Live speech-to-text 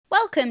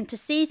Welcome to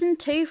Season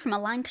 2 from A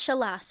Lancashire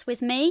Lass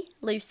with me,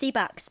 Lucy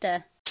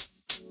Baxter.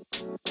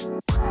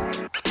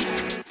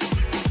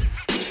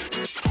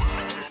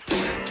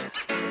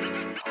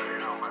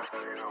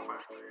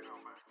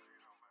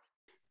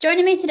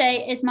 Joining me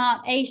today is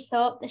Mark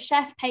Aesthorpe, the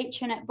chef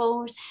patron at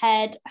Bull's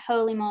Head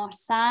Hollymore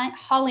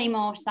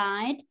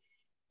side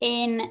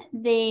in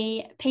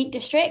the Peak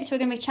District. We're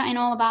going to be chatting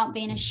all about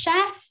being a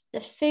chef,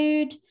 the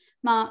food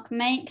Mark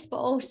makes, but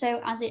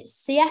also as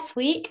it's CF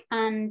week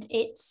and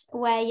it's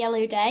Wear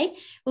Yellow Day,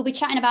 we'll be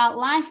chatting about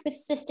life with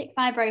cystic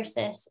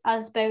fibrosis,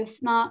 as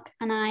both Mark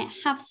and I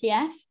have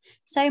CF.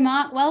 So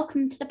Mark,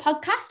 welcome to the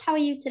podcast. How are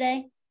you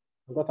today?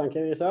 I'm good, thank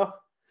you. Yourself?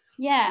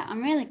 Yeah,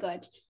 I'm really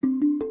good.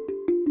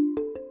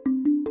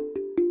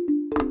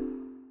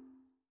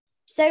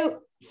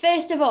 So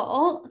first of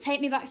all, take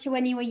me back to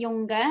when you were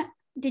younger.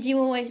 Did you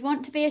always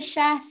want to be a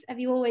chef? Have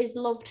you always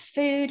loved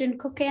food and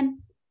cooking?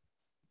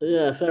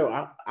 Yeah, so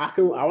I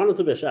wanted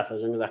to be a chef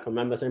as young as I can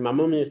remember. So my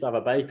mum used to have a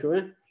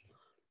bakery,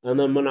 and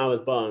then when I was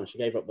born, she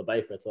gave up the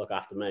bakery to look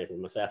after me with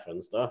my chef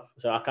and stuff.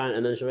 So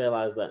and then she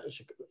realised that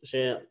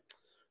she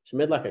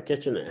made like a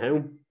kitchen at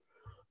home.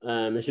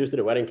 And she used to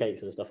do wedding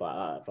cakes and stuff like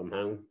that from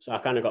home. So I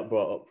kind of got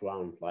brought up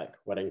around like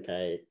wedding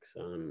cakes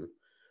and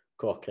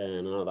cooking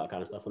and all that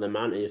kind of stuff. And then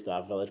my auntie used to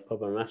have village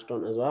pub and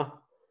restaurant as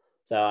well.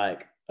 So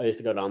like I used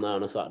to go down there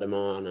on a Saturday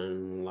morning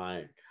and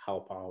like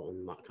help out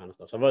and that kind of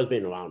stuff. So I've always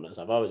been around it.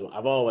 So I've always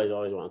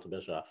wanted to be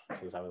a chef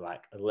since I was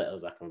like as little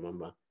as I can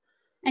remember.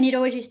 And you'd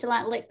always used to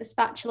like lick the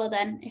spatula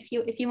then, if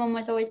your mum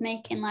was always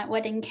making like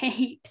wedding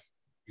cakes.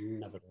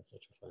 Never did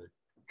such a thing.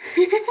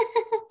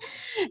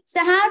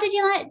 So how did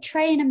you like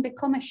train and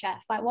become a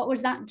chef? Like what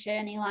was that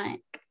journey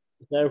like?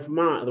 So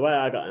the way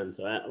I got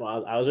into it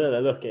was I was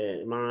really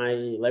lucky. My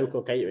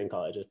local catering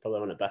college is probably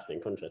one of the best in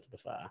the country, to be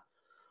fair.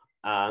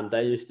 And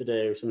they used to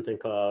do something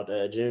called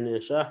junior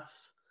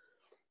chefs.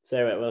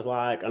 So it was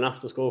like an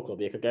after school club.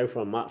 You could go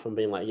from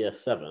being like year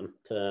 7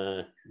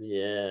 to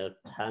year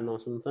 10 or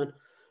something.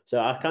 So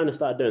I kind of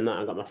started doing that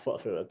and got my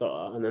foot through the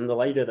door. And then the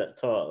lady that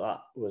taught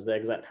that was the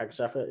exec head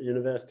chef at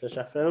University of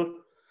Sheffield.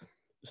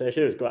 So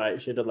she was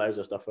great. She did loads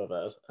of stuff with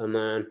us. And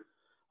then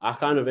I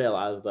kind of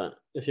realised that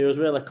if you was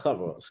really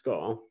clever at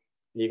school,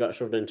 you got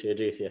shoved into your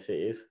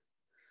GCSEs.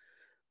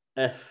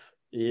 If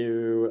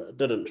you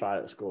didn't try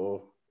at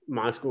school,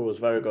 my school was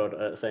very good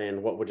at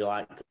saying, what would you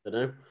like to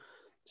do?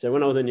 So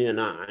when I was in year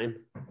 9,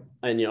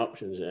 in your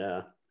options,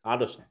 yeah, I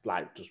just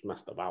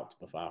messed about, to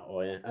be fair.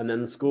 And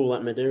then school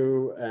let me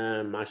do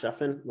my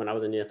chefing when I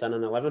was in year 10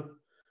 and 11.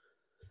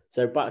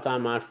 So by the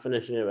time I'd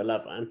finished year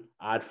 11,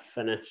 I'd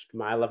finished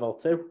my level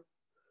 2.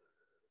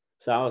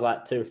 So I was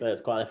like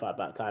 2/3 qualified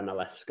by the time I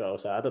left school.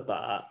 So I did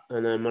that.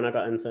 And then when I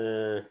got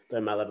into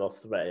my level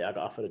 3, I got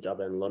offered a job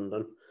in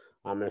London.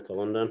 I moved to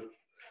London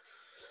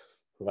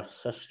with a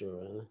sister,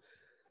 really.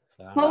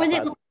 So what was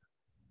it?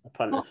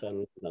 Apprentice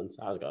in London. So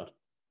that was good.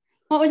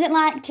 What was it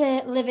like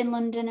to live in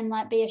London and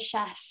like be a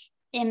chef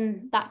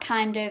in that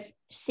kind of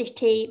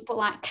city, but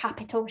like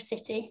capital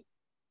city?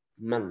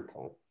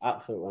 Mental,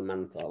 absolutely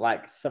mental.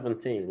 Like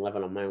 17,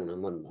 living on my own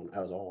in London. It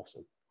was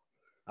awesome.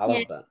 I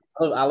loved it.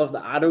 I loved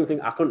it. I don't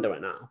think I couldn't do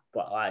it now,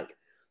 but like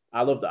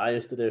I loved it. I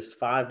used to do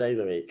 5 days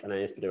a week and I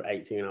used to do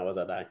 18 hours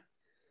a day.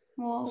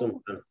 Whoa.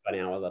 Sometimes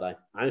 20 hours a day.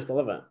 I used to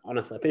love it.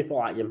 Honestly, people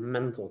are like, you're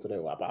mental to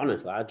do that. But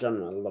honestly, I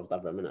genuinely loved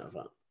every minute of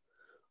it.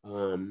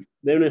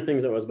 The only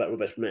things that was a bit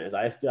rubbish for me is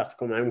I used to have to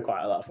come home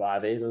quite a lot for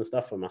IVs and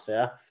stuff for my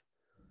CF.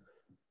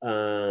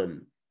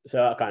 So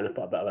that kind of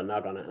put a bit of a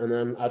nag on it. And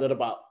then I did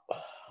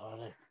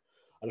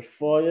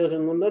 4 years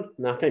in London.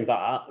 And I came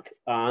back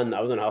and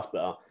I was in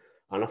hospital.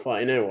 And I thought,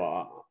 you know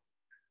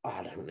what?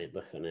 I don't need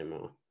this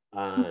anymore.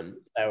 So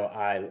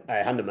I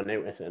handed my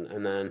notice in.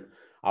 And then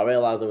I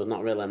realised there was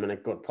not really many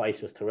good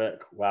places to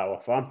work where I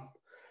was from.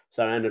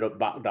 So I ended up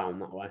back down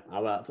that way.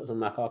 I worked at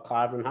somewhere called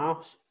Cliven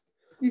House.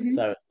 Mm-hmm.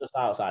 So it's just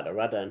outside of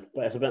Reading,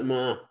 but it's a bit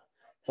more,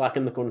 it's like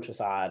in the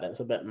countryside.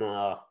 It's a bit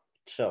more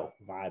chill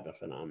vibe, if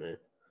you know what I mean.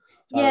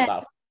 So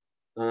yeah.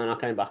 And then I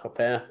came back up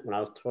here when I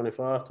was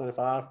 24,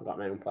 25, got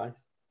my own place.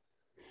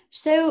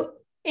 So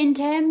in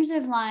terms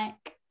of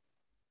like,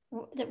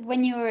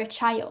 when you were a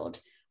child,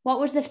 what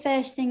was the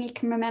first thing you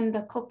can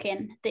remember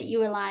cooking that you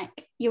were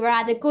like, you were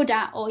either good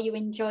at or you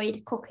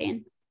enjoyed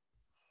cooking?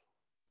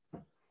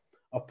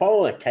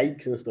 Probably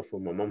cakes and stuff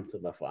with my mum, to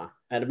be fair.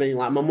 I mean,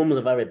 like, my mum's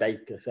a very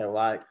baker, so,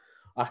 like,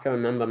 I can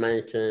remember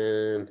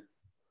making,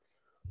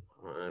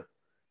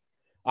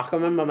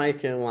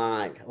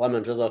 like,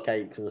 lemon drizzle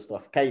cakes and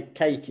stuff,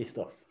 cakey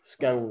stuff,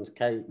 scones,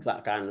 cakes,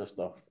 that kind of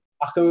stuff.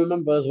 I can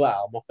remember as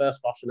well, my first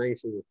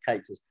fascination with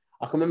cakes was,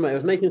 I can remember it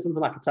was making something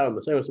like a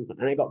tiramisu or something,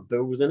 and it got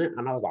booze in it,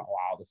 and I was like,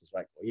 wow, this is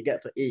very cool. You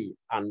get to eat,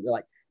 and,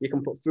 like, you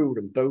can put food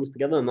and booze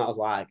together, and that was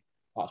like,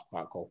 that's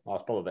quite cool. I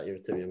was probably a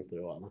bit too young to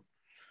do all that.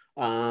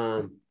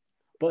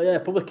 But yeah,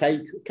 probably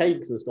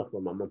cakes and stuff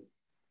with my mum.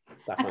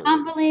 I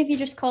can't believe you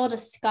just called a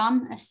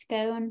scone a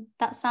scone.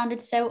 That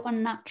sounded so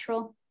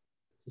unnatural.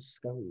 It's a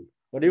scone.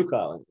 What do you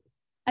call it?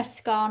 A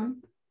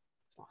scone.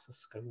 That's a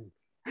scone.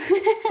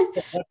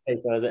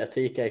 Or is it a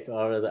tea cake,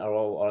 or is it a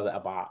roll, or is it a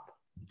bap?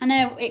 I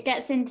know it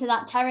gets into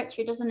that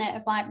territory, doesn't it,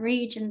 of like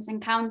regions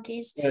and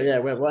counties. Yeah,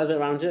 what is it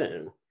around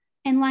you?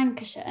 In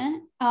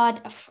Lancashire,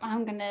 I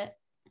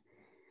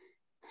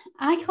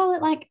call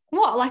it like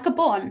what? Like a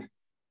bun?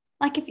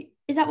 Like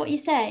is that what you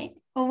say?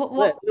 Or what?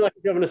 Like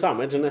if you're having a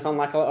sandwich and it's on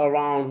like a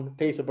round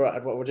piece of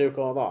bread, what would you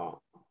call that?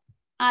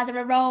 Either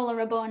a roll or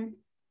a bun.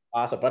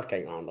 Oh, that's a bread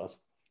cake round us.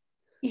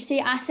 You see,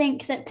 I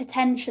think that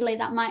potentially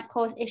that might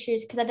cause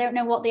issues because I don't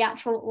know what the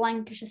actual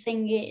Lancashire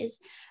thing is.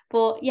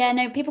 But yeah,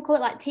 no, people call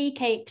it like tea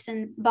cakes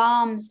and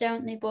balms,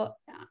 don't they? But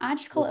I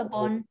just call it a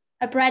bun,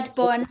 a bread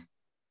bun.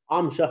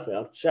 I'm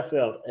Sheffield.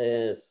 Sheffield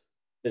is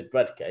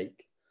bread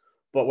cake.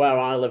 But where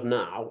I live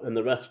now in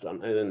the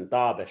restaurant is in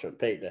Derbyshire,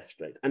 Peak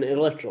District. And it is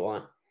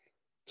literally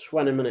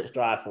 20 minutes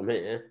drive from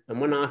here. And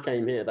when I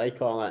came here, they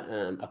call it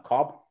a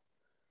cob.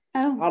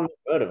 Oh, I've never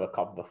heard of a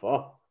cob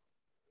before.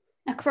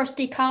 a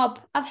crusty cob.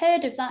 I've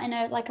heard of that in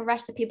a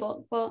recipe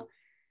book, but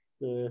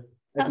Yeah,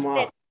 that's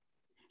weird.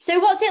 So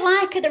what's it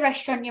like at the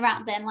restaurant you're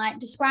at then? Like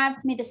describe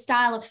to me the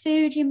style of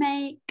food you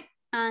make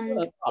and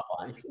our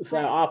place. So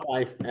our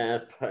place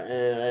is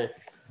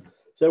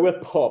so we're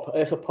pub.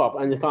 It's a pub,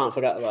 and you can't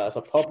forget that it's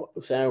a pub.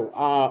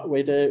 So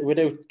we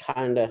do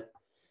kind of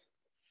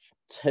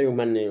two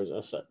menus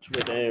as such.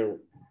 We do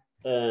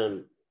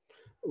an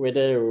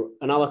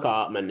a la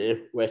carte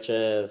menu, which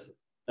is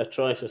a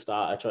choice of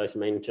starter, a choice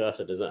of main, choice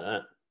of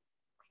dessert.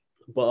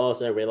 But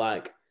also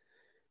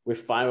we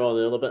fire all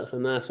the other bits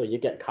in there. So you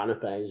get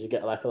canapes, you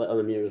get like a little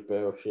amuse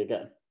bouche, you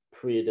get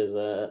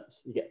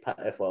pre-desserts, you get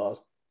petit fours.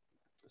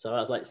 So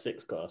that's like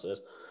 6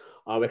 courses.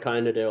 Or we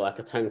kind of do like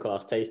a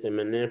 10-course tasting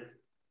menu.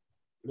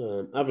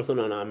 Everything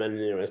on our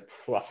menu is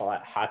proper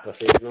like hyper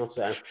seasonal.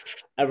 So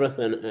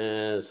everything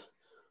is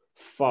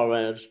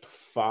foraged,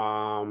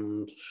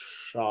 farmed,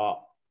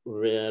 shot,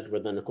 reared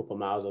within a couple of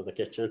miles of the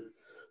kitchen.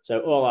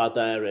 So all our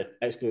dairy,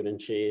 excluding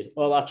cheese,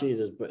 all our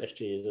cheese is British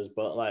cheeses,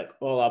 but like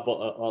all our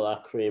butter, all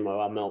our cream, or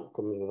our milk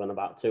comes within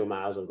about 2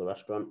 miles of the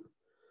restaurant.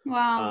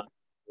 wow.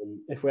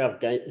 If we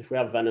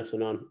have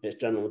venison on, it's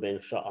generally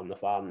being shot on the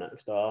farm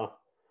next door.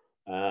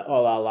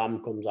 All our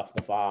lamb comes off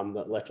the farm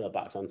that literally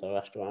backs onto the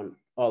restaurant.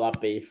 All our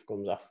beef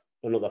comes off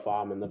another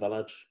farm in the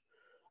village.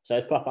 So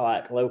it's proper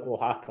like local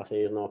hyper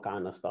seasonal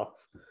kind of stuff.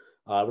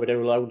 We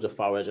do loads of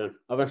foraging.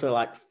 Obviously,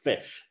 like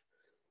fish.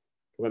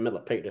 We're in the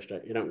middle of Peak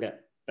District. You don't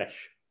get fish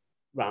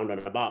round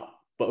and about.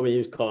 But we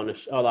use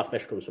Cornish. All our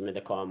fish comes from either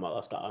Cornwall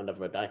or Scotland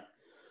every day.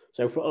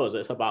 So for us,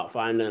 it's about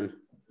finding.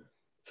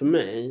 For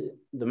me,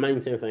 the main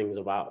 2 things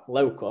about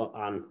local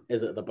and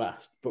is it the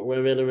best. But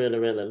we're really, really,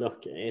 really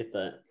lucky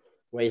that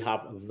we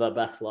have the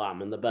best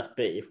lamb and the best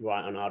beef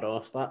right on our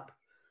doorstep.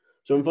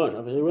 So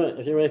unfortunately,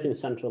 if you're working in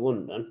central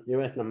London,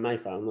 you're working in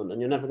Mayfair in London,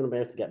 you're never going to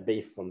be able to get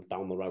beef from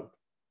down the road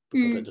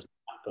because it just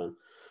happens.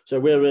 So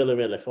we're really,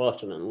 really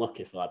fortunate and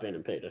lucky for that being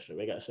in Peak District.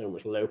 We get so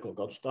much local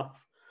good stuff.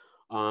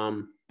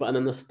 But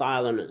then the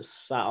style in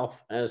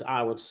itself is,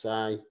 I would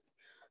say,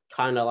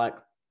 kind of like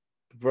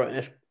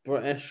British,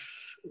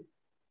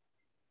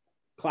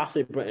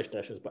 classic British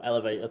dishes, but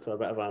elevated to a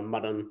bit of a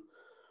modern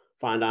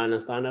fine dining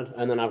standard.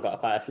 And then I've got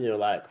quite a few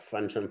like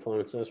French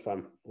influences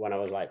from when I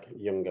was like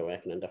younger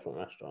working in different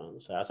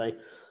restaurants. So I say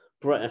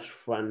British,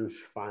 French,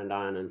 fine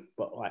dining,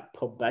 but like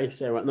pub based.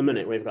 So at the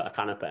minute we've got a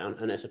canapé on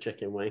and it's a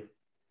chicken wing.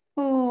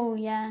 Oh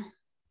yeah.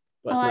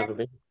 But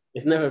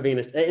it's never been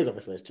it is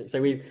obviously a chicken.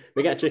 So we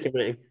get a chicken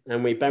wing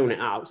and we bone it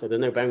out, so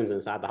there's no bones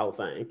inside the whole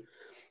thing.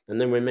 And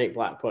then we make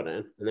black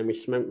pudding, and then we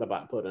smoke the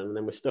black pudding, and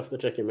then we stuff the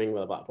chicken wing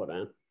with the black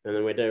pudding, and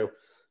then we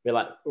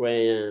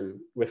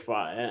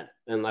fry it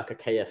in like a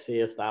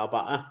KFC style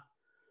batter,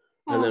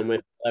 and then we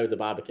load the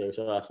barbecue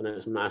sauce, and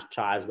it's mashed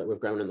chives that we've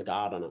grown in the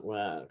garden at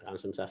work, and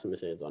some sesame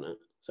seeds on it.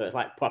 So it's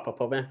like proper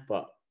pubby,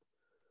 but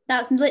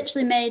that's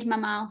literally made my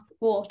mouth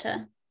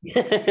water.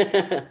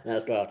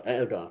 That's good.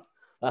 It is good.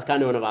 That's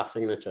kind of one of our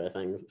signature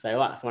things. So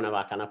that's one of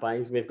our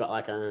canapes. We've got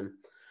like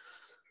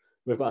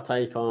we've got a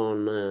take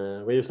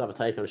on. We used to have a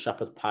take on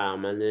shepherd's pie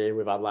on menu.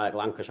 We've had like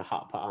Lancashire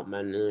hot pot on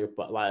menu,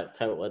 but like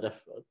totally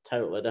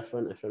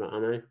different. If you know what I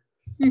mean.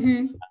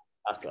 Mm-hmm.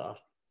 That's good.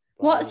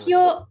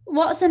 But,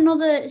 what's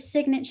another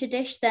signature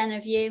dish then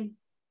of you?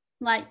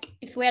 Like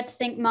if we had to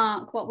think,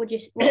 Mark, what would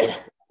dish? You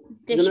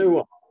know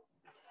what?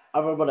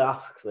 Everybody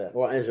asks it.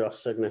 What is your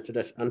signature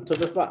dish? And to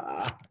be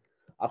fair,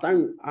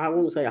 I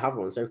won't say I have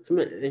one. So to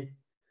me,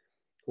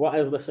 what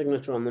is the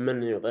signature on the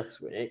menu this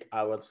week?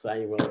 I would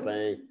say will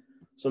be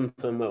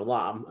something with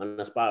lamb and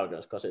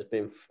asparagus because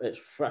it's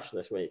fresh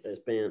this week.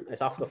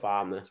 It's off the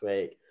farm this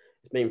week.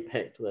 It's been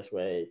picked this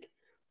week,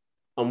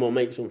 and we'll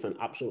make something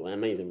absolutely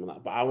amazing with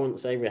that. But I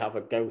wouldn't say we have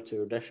a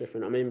go-to dish, if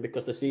you know what I mean,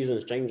 because the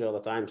seasons change all the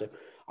time. So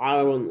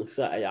I wouldn't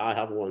say I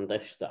have one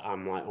dish that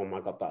I'm like, oh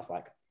my god, that's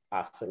like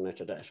our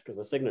signature dish, because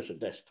the signature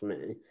dish to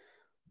me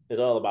is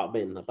all about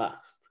being the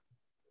best.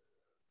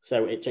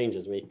 So it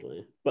changes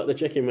weekly. But the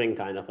chicken wing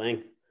kind of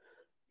thing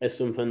is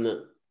something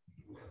that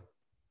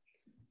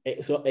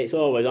it's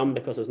always on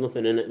because there's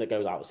nothing in it that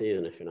goes out of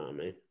season, if you know what I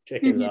mean.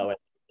 Chicken's always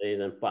in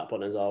season, black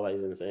pudding's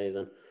always in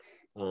season.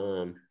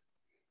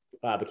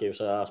 Barbecue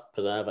sauce,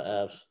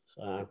 preservatives,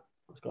 so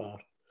that's good.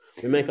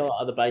 We make a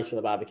lot of the base for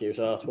the barbecue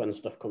sauce when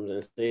stuff comes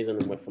in season,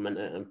 and we ferment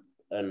it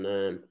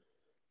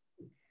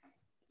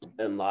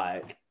and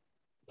like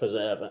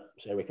preserve it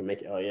so we can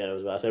make it all year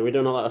as well. So we're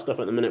doing a lot of stuff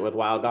at the minute with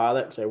wild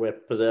garlic. So we're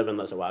preserving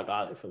lots of wild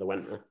garlic for the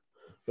winter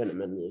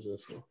menus and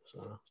stuff.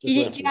 So do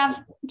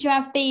you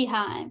have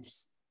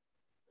beehives?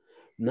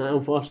 No,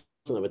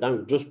 unfortunately we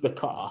don't. Just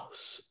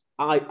because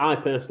I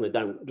personally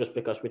don't. Just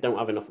because we don't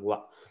have enough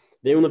land.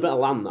 The only bit of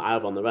land that I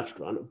have on the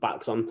restaurant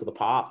backs onto the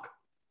park,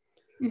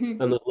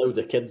 and there's loads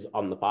of kids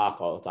on the park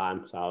all the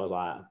time. So I was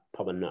like,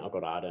 probably not a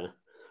good idea.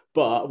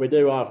 But we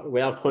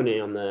have honey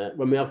on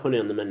when we have honey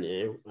on the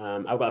menu.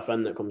 I've got a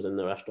friend that comes in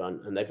the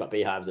restaurant and they've got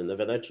beehives in the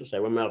village. So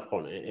when we have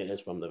honey, it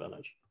is from the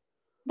village.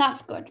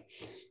 That's good.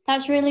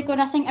 That's really good.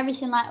 I think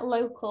everything like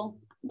local,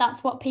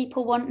 that's what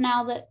people want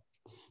now that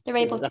they're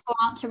able to go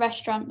out to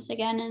restaurants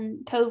again,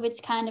 and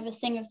COVID's kind of a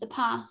thing of the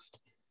past.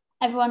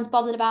 Everyone's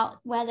bothered about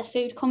where the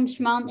food comes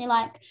from, aren't they?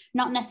 Like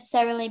not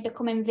necessarily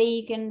becoming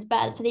vegans,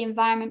 better for the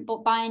environment,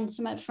 but buying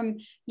something from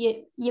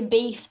your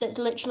beef that's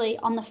literally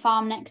on the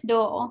farm next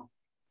door.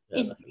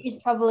 Is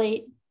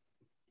probably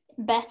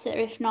better,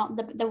 if not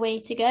the way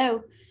to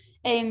go.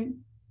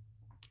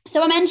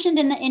 So I mentioned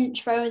in the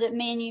intro that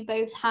me and you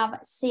both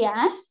have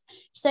CF.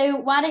 So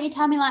why don't you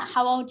tell me like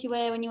how old you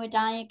were when you were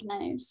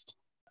diagnosed?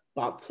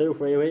 About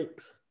 2-3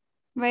 weeks.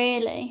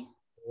 Really?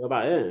 What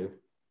about you?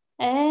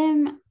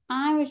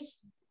 I was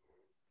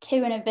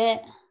 2 and a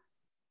bit.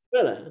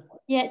 Really?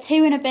 Yeah,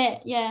 2 and a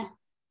bit. Yeah.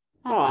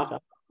 Okay.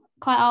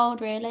 Quite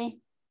old, really.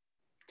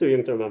 Too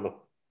young to remember.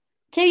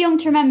 Too young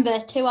to remember,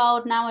 too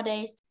old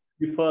nowadays.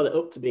 You put it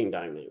up to being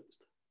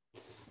diagnosed?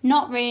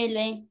 Not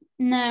really.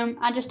 No,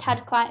 I just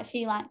had quite a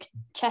few like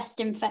chest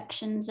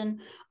infections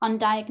and on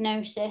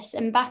diagnosis.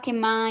 And back in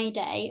my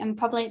day, and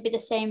probably it'd be the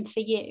same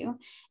for you,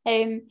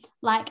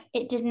 like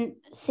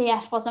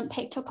CF wasn't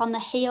picked up on the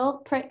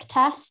heel prick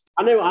test.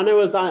 I knew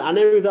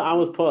that I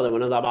was poorly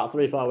when I was about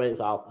 3-4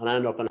 weeks old, and I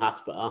ended up in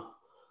hospital.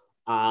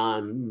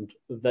 And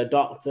the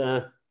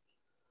doctor.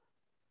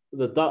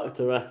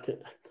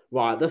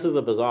 Right, this is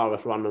the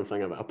bizarrest random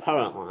thing of it.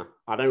 Apparently,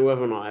 I don't know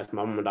whether or not it's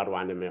my mum and dad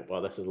winding me up, or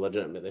this is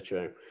legitimately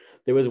true.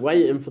 They was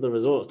waiting for the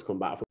results to come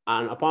back,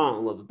 and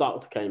apparently the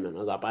doctor came in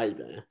as a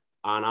baby,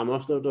 and I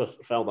must have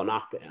just felt the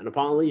nappy, and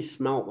apparently he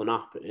smelt the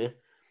nappy,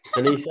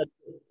 and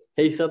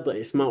he said that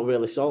it smelled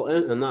really salty,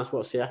 and that's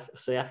what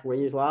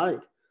CF is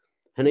like,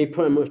 and he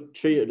pretty much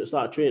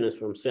started treating us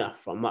from CF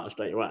from that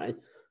straight away,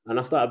 and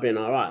I started being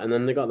all right, and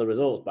then they got the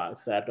results back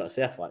to say I'd got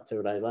CF like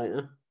 2 days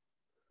later.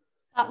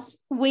 That's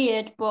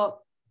weird, but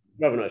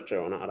whether it's true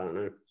or not, I don't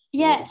know.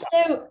 Yeah,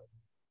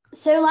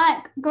 so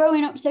like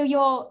growing up, so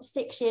you're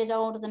 6 years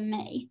older than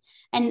me,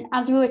 and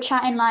as we were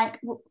chatting, like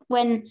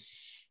when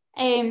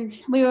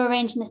we were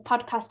arranging this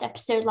podcast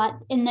episode, like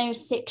in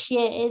those 6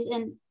 years,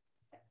 and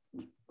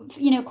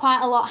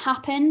quite a lot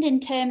happened in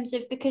terms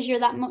of, because you're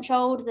that much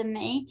older than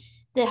me,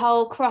 the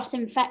whole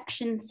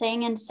cross-infection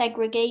thing and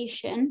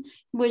segregation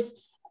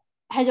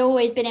has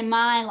always been in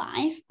my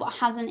life, but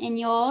hasn't in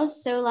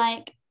yours. So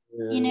like,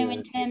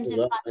 in terms of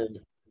like,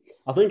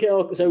 I think the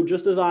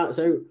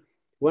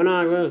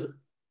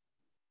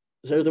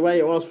way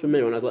it was for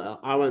me when I was little,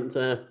 I went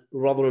to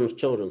Rotherham's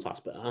Children's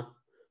Hospital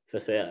for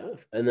CF,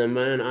 and then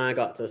when I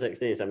got to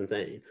 16,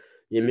 17,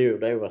 you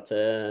moved over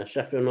to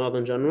Sheffield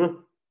Northern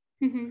General.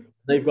 Mm-hmm.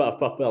 They've got a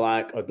proper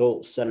like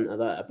adult centre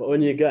there, but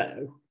when you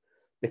go,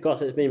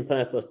 because it's been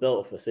purpose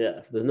built for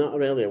CF, there's not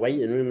really a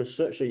waiting room as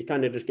such, so you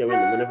kind of just go in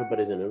and then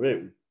everybody's in a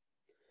room.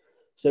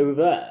 So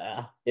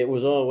there, it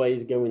was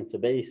always going to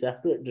be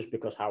separate just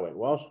because how it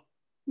was.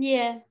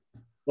 Yeah.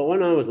 But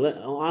when I was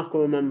little, I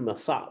can remember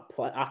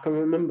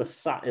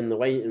sat in the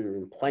waiting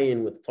room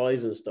playing with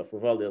toys and stuff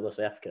with all the other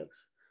CF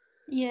kids.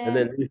 Yeah. And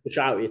then they used to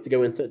shout at you to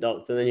go into the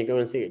doctor, then you go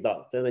and see a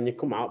doctor, then you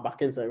come out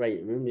back into the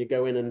waiting room, you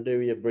go in and do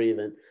your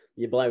breathing,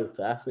 your blow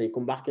test, and you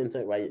come back into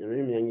the waiting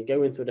room, and you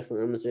go into a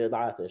different room and see a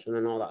dietitian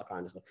and all that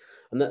kind of stuff.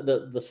 And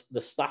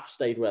the staff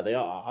stayed where they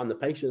are, and the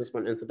patients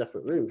went into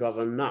different rooms,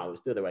 rather than now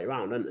it's the other way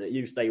around, and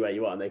you stay where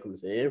you are and they come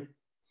see you.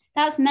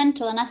 That's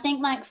mental. And I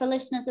think like for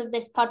listeners of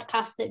this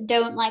podcast that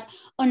don't like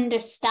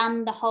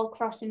understand the whole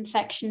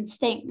cross-infection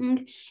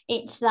thing,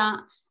 it's that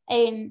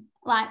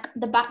like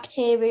the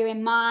bacteria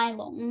in my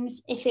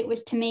lungs, if it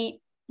was to meet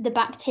the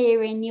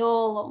bacteria in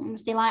your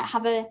lungs, they like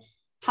have a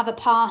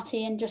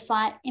party and just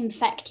like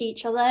infect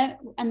each other,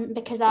 and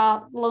because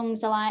our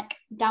lungs are like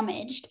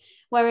damaged,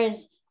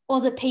 whereas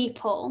other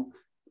people,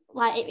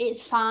 like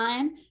it's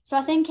fine. So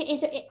I think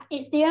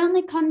it's the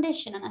only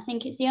condition, and I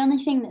think it's the only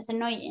thing that's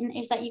annoying,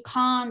 is that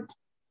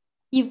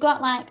you've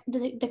got like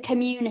the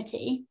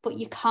community, but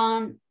you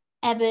can't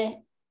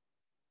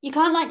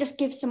like just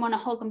give someone a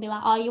hug and be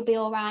like, oh, you'll be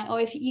all right. Or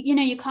if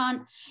you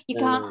can't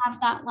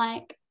have that,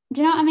 like,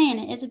 do you know what I mean?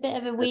 It is a bit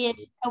of a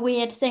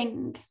weird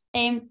thing.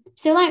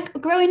 So like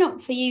growing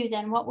up for you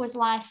then, what was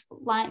life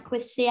like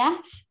with CF?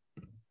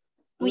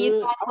 Were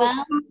you quite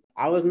well?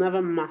 I was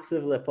never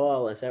massively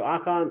poorly, so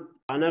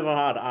I never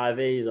had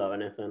IVs or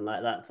anything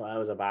like that till I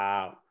was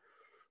about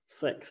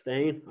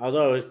 16. I was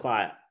always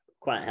quite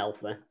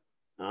healthy.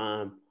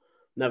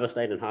 never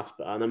stayed in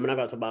hospital. And then when I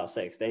got to about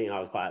 16, I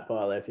was quite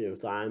poorly a few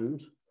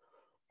times.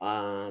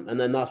 And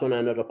then that's when I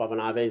ended up having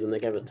IVs, and they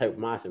gave us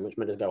topamycin, which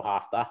made us go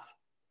half deaf.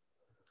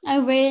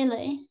 Oh,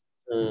 really?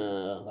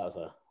 That was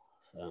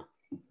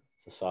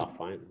it's a soft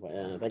point. But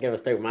yeah, they gave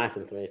us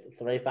topamycin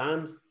three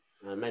times,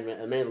 and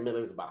it made me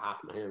lose about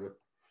half my hearing.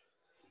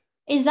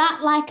 Is that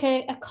like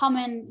a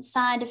common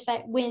side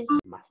effect with?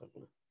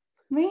 Massively.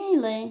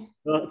 Really?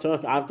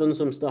 I've done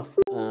some stuff.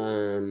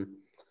 I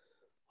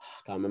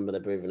can't remember the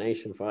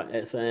abbreviation for it.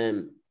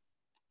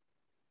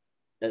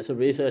 It's a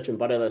researching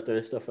body that's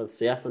doing stuff with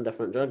CF and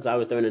different drugs. I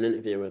was doing an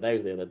interview with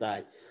those the other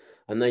day,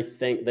 and they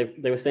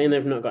were saying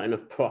they've not got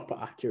enough proper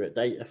accurate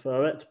data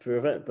for it to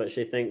prove it, but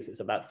she thinks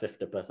it's about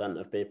 50%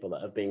 of people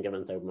that have been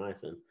given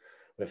topamycin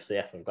with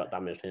CF have got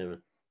damaged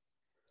hearing.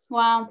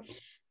 Wow.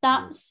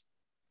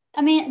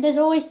 I mean, there's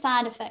always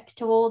side effects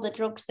to all the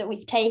drugs that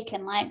we've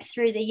taken, like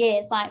through the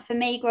years. Like for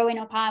me, growing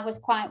up, I was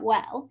quite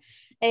well,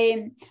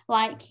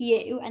 like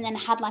you, and then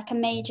had like a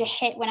major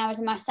hit when I was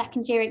in my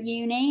second year at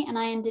uni, and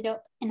I ended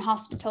up in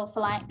hospital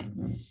for like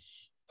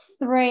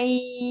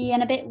 3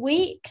 and a bit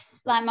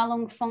weeks. Like my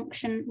lung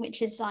function,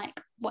 which is like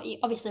what you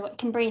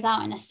can breathe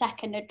out in a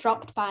second, had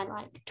dropped by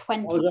like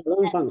 20%. What was that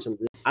lung function?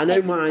 I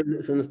know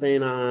mine since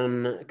being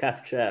on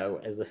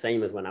Kaftrio is the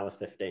same as when I was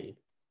 15.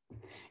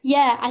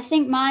 Yeah, I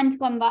think mine's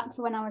gone back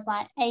to when I was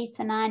like 8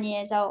 or 9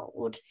 years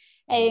old.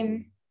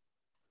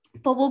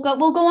 But we'll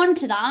go on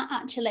to that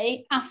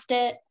actually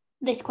after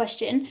this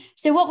question.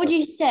 So what would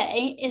you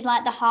say is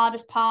like the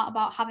hardest part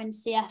about having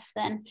CF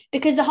then?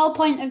 Because the whole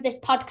point of this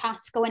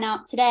podcast going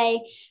out today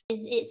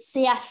is it's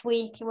CF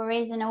week. We're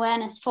raising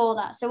awareness for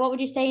that. So what would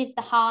you say is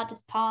the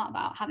hardest part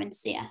about having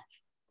CF?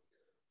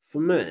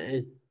 For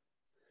me,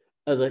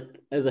 as a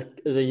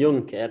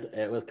young kid,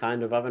 it was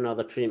kind of having all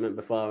the treatment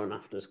before and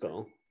after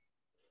school,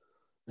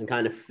 and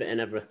kind of fitting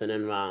everything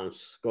in around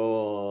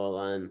school,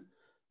 and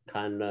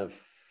kind of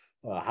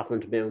having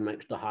to be an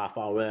extra half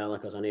hour early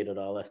because I needed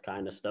all this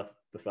kind of stuff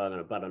before going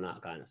to bed and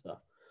that kind of stuff.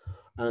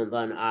 And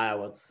then I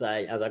would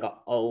say, as I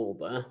got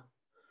older,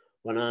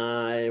 when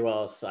I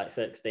was like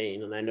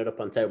 16 and I ended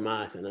up on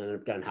topamycin and ended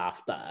up going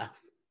half deaf,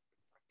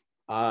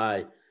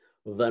 I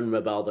then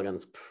rebelled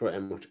against pretty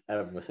much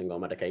every single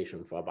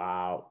medication for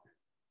about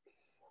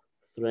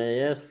 5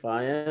 years.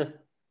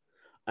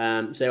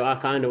 So I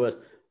kind of was,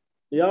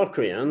 the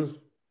Alcreons,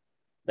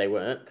 they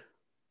work,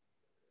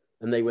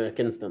 and they work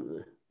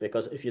instantly,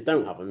 because if you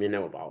don't have them, you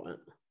know about it.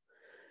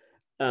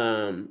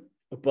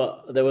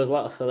 But there was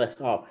lots of this,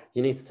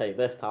 you need to take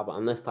this tablet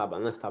and this tablet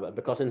and this tablet,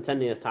 because in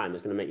 10 years' time,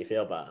 it's going to make you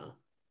feel better.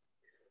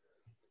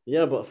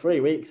 Yeah, but 3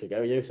 weeks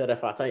ago, you said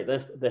if I take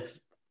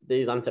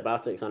these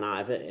antibiotics on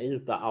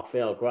IV, that I'll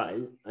feel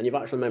great, and you've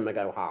actually made me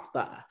go half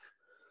deaf.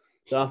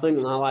 So I think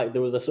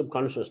there was a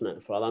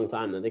subconsciousness for a long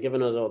time that they're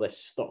giving us all this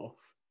stuff,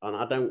 and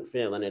I don't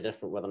feel any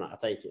different whether or not I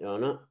take it or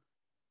not.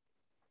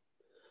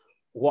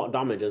 What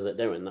damage is it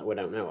doing that we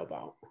don't know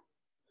about?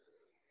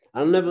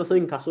 I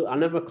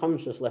never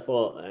consciously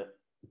thought it,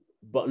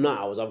 but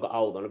now as I've got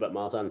older and a bit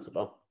more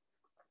sensible,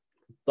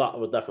 that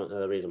was definitely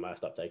the reason why I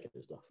stopped taking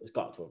this stuff. It's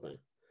got to have been.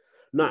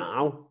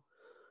 Now,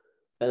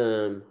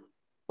 as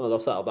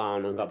I've settled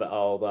down and got a bit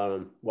older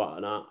and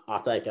whatnot,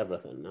 I take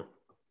everything now.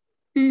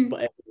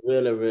 But it's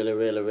really, really,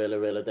 really, really,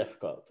 really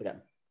difficult to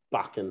get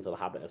back into the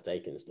habit of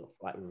taking stuff.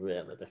 Like,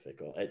 really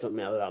difficult. It took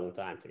me a long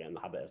time to get in the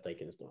habit of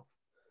taking stuff.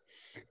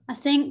 I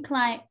think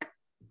like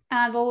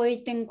I've always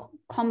been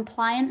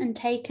compliant and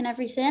taken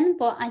everything,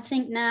 but I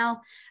think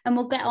now, and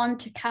we'll get on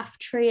to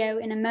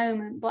Kaftrio in a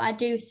moment, but I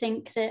do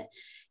think that,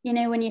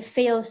 when you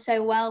feel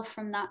so well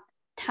from that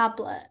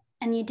tablet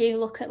and you do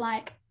look at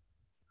like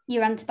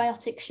your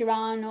antibiotics you're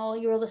on or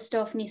your other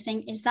stuff and you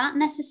think, is that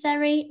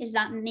necessary? Is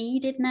that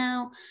needed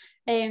now?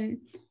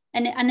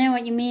 And I know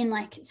what you mean,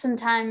 like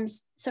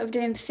sometimes sort of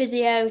doing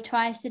physio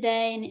twice a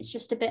day, and it's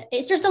just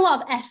a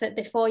lot of effort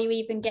before you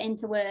even get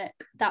into work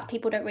that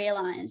people don't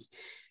realise.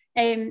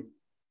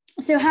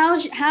 So how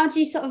do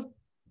you sort of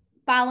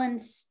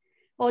balance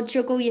or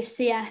juggle your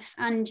CF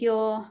and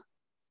your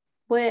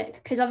work?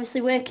 Because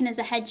obviously working as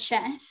a head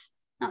chef,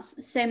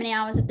 that's so many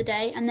hours of the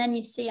day, and then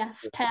your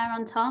CF care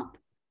on top.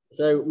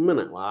 So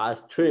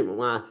minute-wise,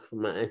 treatment-wise for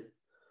me,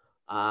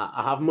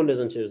 I have Mondays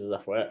and Tuesdays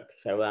off work,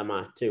 so they're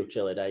my 2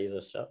 chilly days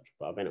as such,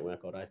 but I've been at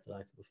work all day today,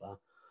 to be fair.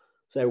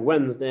 So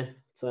Wednesday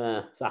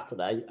to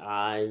Saturday,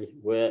 I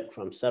work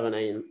from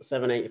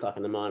 8 o'clock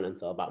in the morning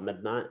until about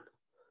midnight.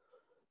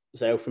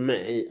 So for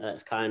me,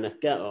 it's kind of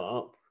get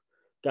up,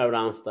 go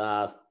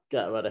downstairs,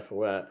 get ready for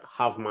work,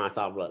 have my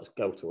tablets,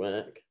 go to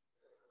work.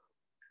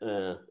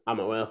 I'm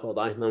at work all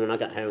day, and then when I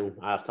get home,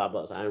 I have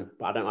tablets at home,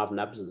 but I don't have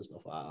nebs and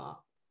stuff like that.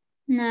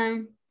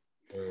 No.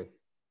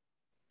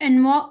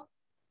 And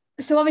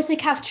so obviously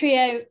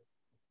Kaftrio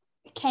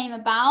came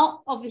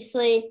about.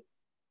 Obviously,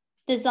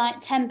 there's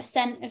like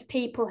 10% of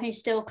people who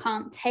still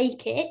can't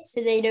take it,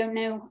 so they don't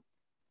know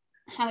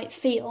how it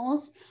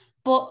feels.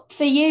 But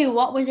for you,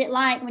 what was it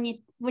like what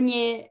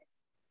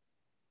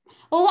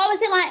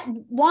was it like,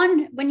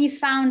 one, when you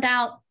found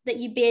out that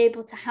you'd be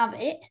able to have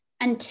it,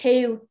 and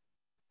two,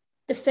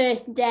 the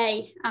first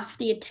day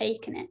after you'd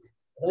taken it?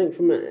 I think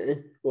for me,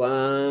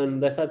 when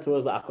they said to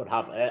us that I could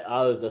have it,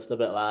 I was just a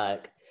bit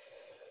like,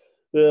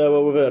 yeah,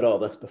 well, we've heard all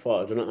this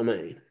before, do you know what I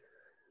mean?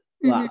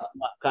 That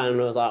kind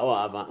of was like,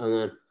 whatever.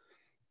 And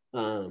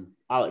then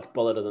Alex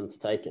bullied us into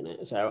taking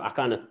it. So I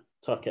kind of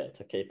took it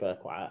to keep her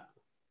quiet.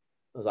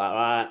 I was like,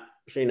 right,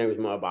 she knows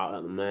more about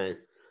it than me.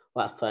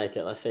 Let's take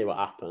it. Let's see what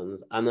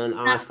happens. And then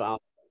I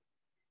felt...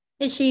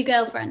 Is she your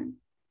girlfriend?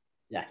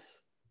 Yes.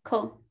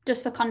 Cool.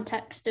 Just for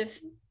context of...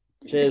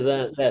 She's,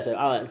 so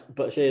Alex,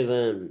 but she's,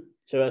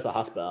 she works at the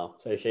hospital.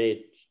 So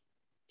she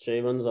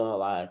runs all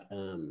like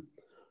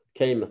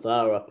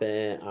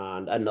chemotherapy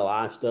and end of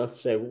life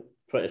stuff. So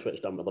pretty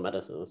switched on with the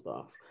medicine and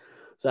stuff.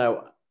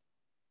 So,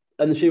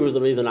 and she was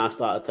the reason I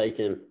started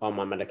taking on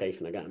my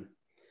medication again.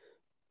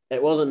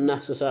 It wasn't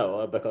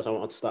necessarily because I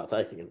wanted to start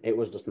taking it. It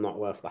was just not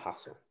worth the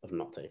hassle of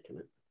not taking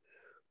it.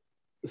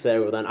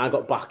 So then I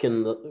got back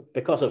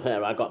because of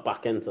her, I got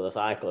back into the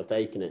cycle of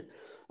taking it.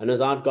 And as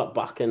I'd got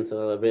back into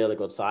the really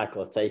good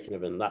cycle of taking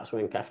it, and that's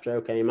when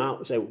Keftro came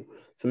out. So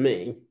for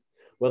me,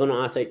 whether or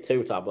not I take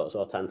 2 tablets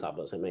or 10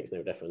 tablets, it makes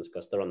no difference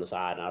because they're on the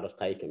side and I just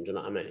take them. Do you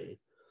know what I mean?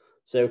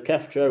 So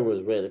Keftro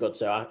was really good.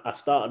 So I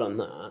started on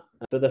that.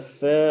 For the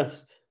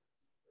first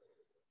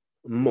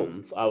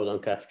month I was on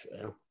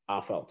Keftro,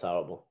 I felt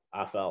terrible.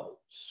 I felt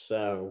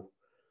so,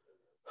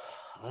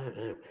 I don't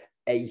know,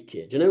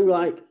 achy. Do you know,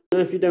 like,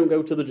 if you don't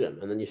go to the gym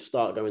and then you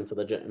start going to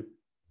the gym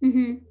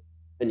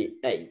and you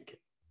ache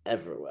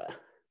everywhere?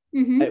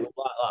 It was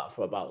like that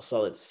for about a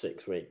solid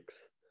 6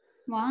 weeks.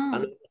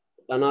 Wow.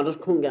 And I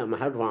just couldn't get my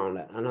head around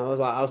it. And I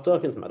was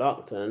talking to my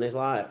doctor and he's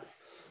like,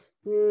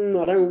 I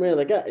don't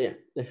really get you.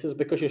 This is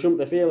because you shouldn't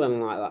be feeling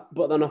like that.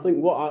 But then I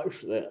think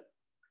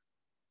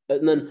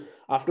and then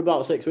after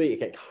about 6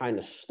 weeks, it kind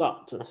of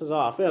stopped. And I says,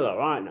 I feel all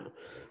right now.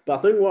 But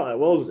I think what it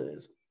was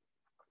is,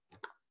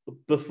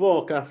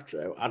 before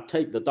Keftro, I'd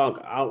take the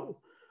dog out,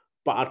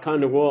 but I'd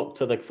kind of walk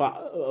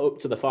up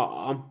to the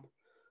farm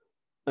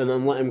and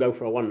then let him go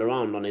for a wander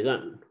around on his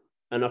own.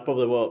 And I'd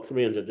probably walk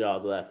 300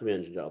 yards there,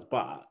 300 yards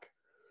back.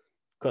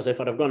 Because if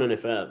I'd have gone any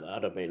further,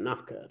 I'd have been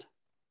knackered.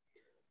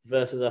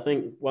 Versus, I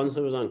think, once I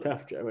was on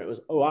Keftro, it was,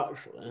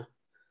 actually,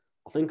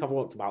 I think I've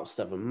walked about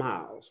 7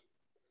 miles.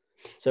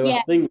 So yeah.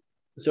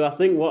 I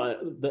think what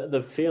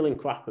the feeling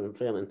crap and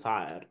feeling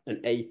tired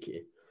and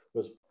achy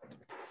was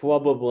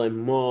probably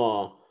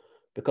more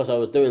because I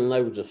was doing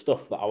loads of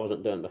stuff that I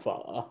wasn't doing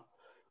before,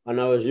 and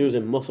I was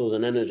using muscles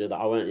and energy that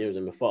I weren't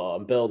using before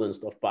and building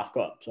stuff back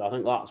up. So I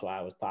think that's why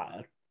I was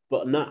tired.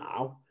 But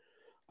now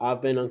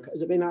I've been on.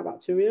 Has it been out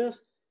about 2 years?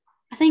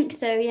 I think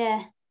so.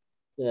 Yeah.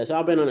 Yeah. So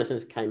I've been on it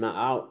since it came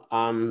out,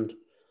 and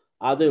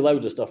I do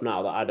loads of stuff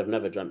now that I'd have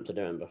never dreamt of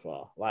doing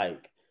before.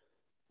 Like,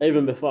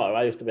 even before,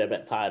 I used to be a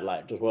bit tired,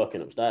 like just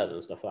working upstairs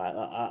and stuff like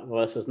that.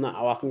 Versus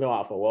now, I can go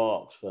out for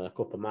walks for a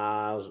couple of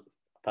miles,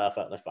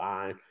 perfectly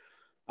fine.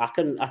 I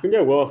can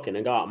go walking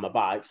and go out on my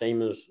bike,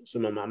 same as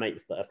some of my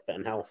mates that are fit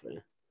and healthy.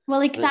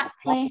 Well,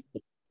 exactly.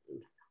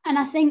 And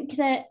I think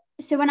that,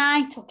 so when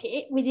I took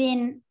it,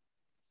 within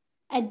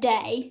a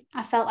day,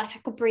 I felt like I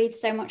could breathe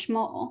so much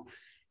more.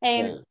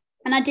 And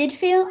I did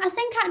feel, I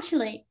think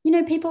actually,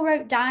 people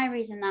wrote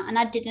diaries and that, and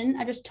I didn't.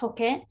 I just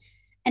took it.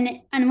 And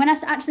when I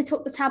actually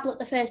took the tablet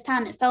the first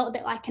time, it felt a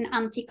bit like an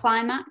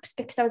anticlimax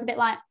because I was a bit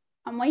like,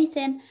 I'm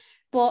waiting.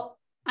 But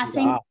I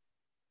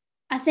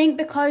think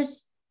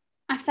because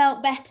I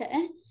felt better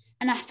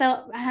and I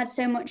felt I had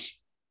so much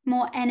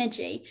more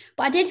energy,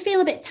 but I did feel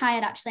a bit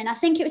tired actually. And I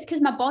think it was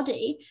because my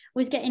body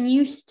was getting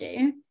used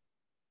to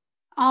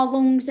our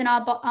lungs and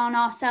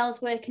our cells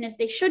working as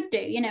they should do,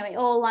 it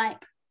all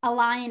like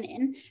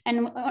aligning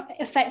and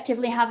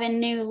effectively having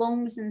new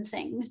lungs and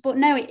things. But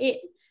no,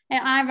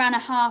 I ran a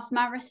half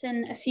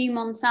marathon a few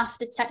months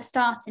after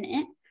starting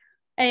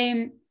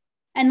it.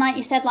 And like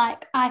you said,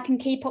 like I can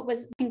keep up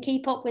with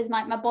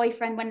my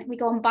boyfriend when we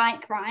go on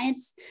bike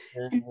rides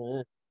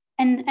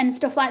and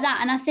stuff like that.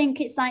 And I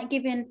think it's like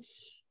giving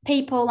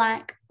people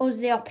like us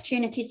the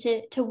opportunity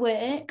to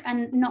work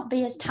and not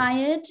be as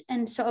tired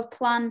and sort of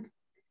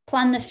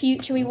plan the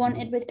future we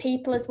wanted with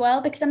people as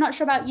well. Because I'm not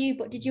sure about you,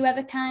 but did you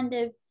ever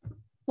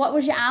what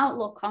was your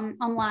outlook on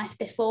life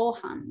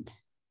beforehand?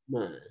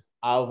 No.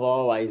 I've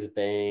always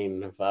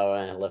been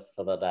very live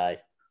for the day.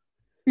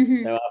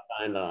 So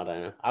I don't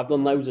know. I've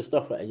done loads of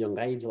stuff at a young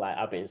age, like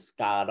I've been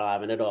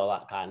skydiving, did all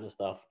that kind of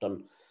stuff.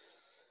 And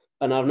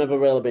I've never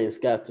really been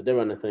scared to do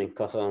anything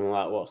because I'm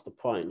like, what's the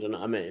point? Do you know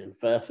what I mean?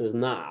 Versus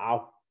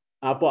now,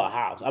 I bought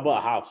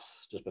a house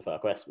just before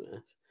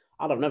Christmas.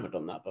 I'd have never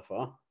done that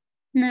before.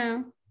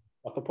 No.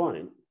 What's the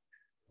point?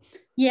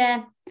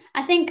 Yeah,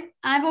 I think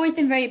I've always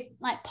been very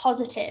like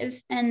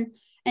positive and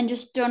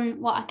just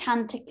done what I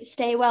can to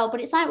stay well.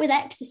 But it's like with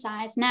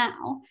exercise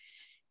now,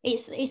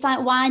 it's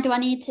like, why do I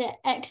need to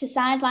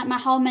exercise? Like my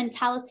whole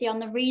mentality on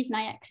the reason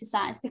I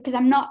exercise, because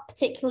I'm not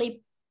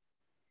particularly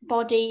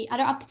I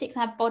don't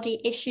particularly have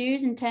body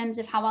issues in terms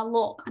of how I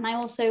look. And I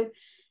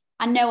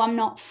know I'm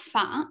not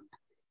fat.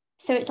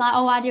 So it's like,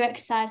 oh, why do you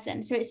exercise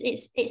then? So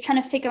it's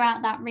trying to figure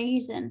out that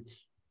reason.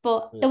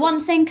 But the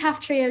one thing Calf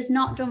Trio's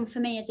not done for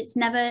me is it's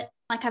never,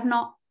 like, I've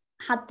not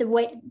had the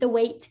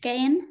weight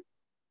gain.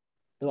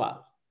 The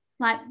what?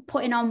 Like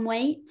putting on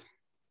weight.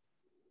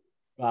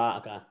 Right,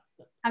 okay.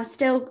 I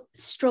still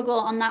struggle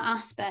on that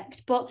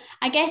aspect. But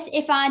I guess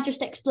if I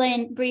just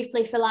explain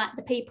briefly for like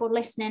the people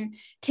listening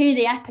to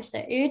the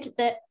episode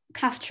that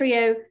Calf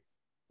Trio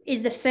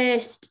is the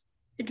first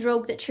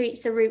drug that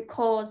treats the root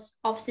cause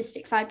of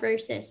cystic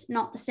fibrosis,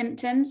 not the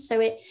symptoms. So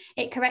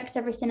it corrects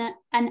everything at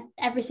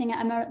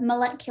a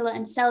molecular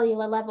and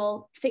cellular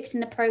level,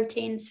 fixing the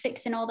proteins,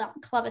 fixing all that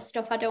clever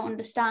stuff I don't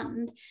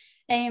understand.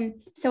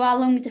 So our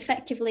lungs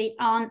effectively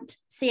aren't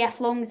CF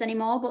lungs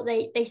anymore, but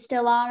they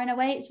still are in a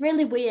way. It's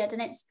really weird,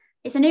 and it's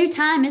a new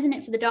time, isn't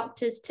it, for the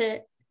doctors to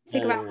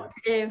figure out what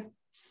to do.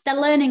 They're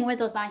learning with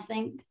us, I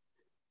think.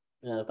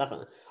 Yeah,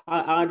 definitely.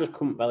 I just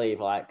couldn't believe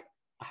like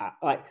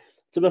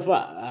to be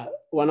fair,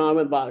 when I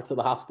went back to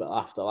the hospital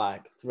after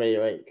like 3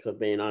 weeks of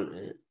being on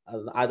it,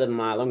 I did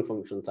my lung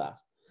function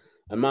test,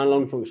 and my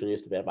lung function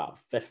used to be about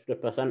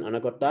 50% on a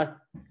good day.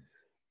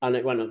 And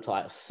it went up to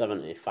like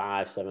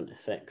 75,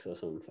 76 or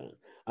something.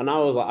 And I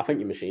was like, I think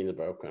your machine's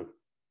broken.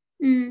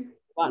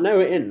 Like,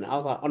 no, it isn't. I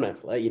was like,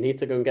 honestly, you need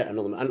to go and get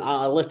another. And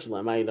I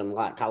literally made them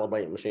like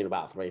calibrate the machine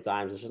about 3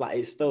 times. It's just like,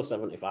 it's still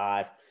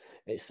 75.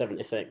 It's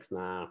 76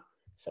 now.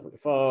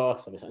 74,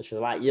 77. She's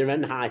like, you're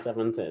in high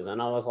 70s. And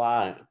I was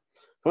like, I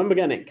remember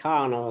getting it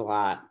car and I was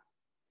like,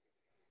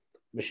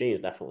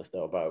 machine's definitely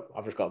still broke.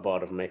 I've just got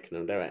bored of making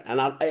them do it.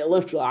 And I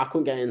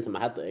couldn't get into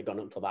my head that it had gone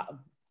up to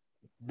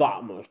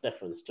that much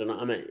difference. Do you know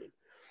what I mean?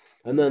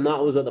 And then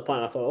that was at the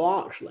point I thought,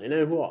 well, actually, you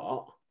know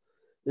what?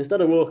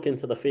 Instead of walking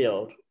to the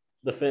field,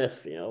 the first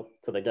field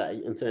to the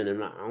gate and turning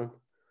around,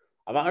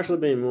 I've actually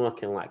been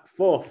walking like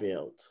 4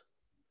 fields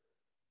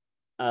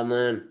and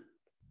then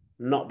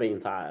not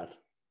being tired.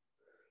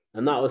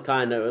 And that was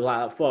kind of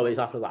like 4 weeks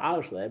after that.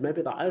 Actually,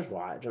 maybe that is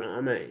right. Do you know what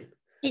I mean?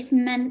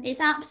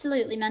 It's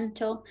absolutely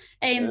mental.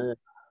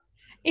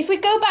 If we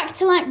go back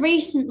to like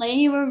recently,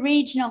 you were a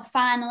regional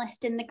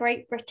finalist in the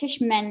Great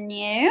British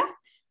Menu.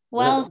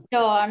 Well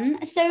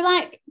done. So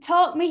like,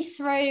 talk me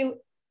through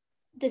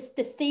the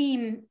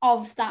theme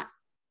of that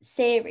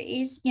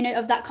series,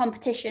 of that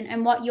competition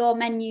and what your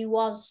menu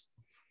was.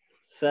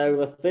 So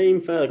the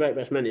theme for the Great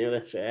British Menu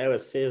this year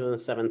was season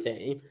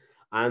 17,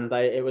 and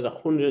it was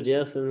 100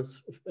 years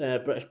since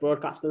British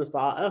broadcasting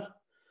started.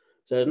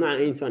 So it was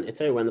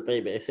 1922 when the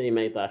BBC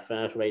made their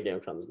first radio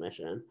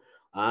transmission.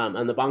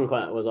 And the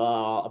banquet was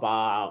all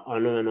about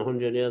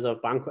 100 years of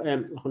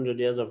 100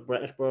 years of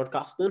British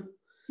broadcasting.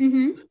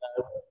 Mm-hmm. So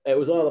it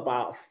was all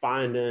about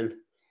finding.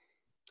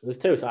 There's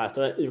 2 sides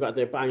to it. You've got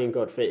to do banging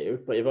good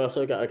food, but you've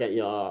also got to get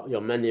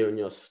your menu and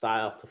your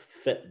style to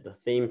fit the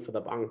theme for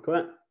the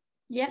banquet.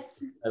 Yep.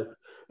 So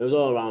it was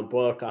all around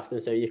broadcasting.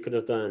 So you could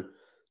have done.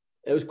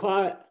 It was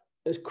quite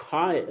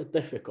a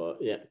difficult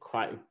yet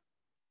quite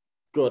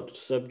good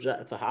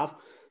subject to have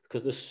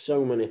because there's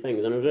so many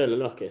things, and I was really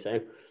lucky. So.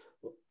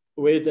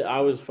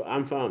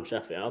 I'm from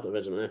Sheffield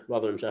originally,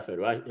 Rotherham, Sheffield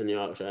way in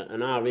Yorkshire,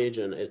 and our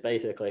region is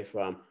basically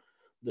from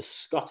the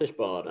Scottish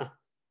border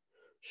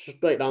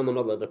straight down the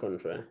middle of the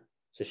country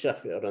to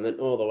Sheffield, and then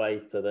all the way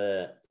to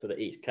the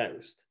east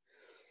coast.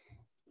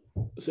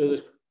 So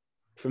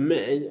for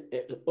me,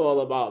 it's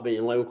all about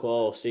being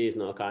local,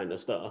 seasonal kind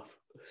of stuff.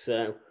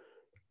 So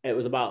it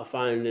was about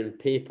finding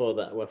people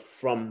that were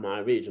from my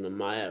region and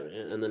my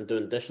area, and then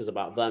doing dishes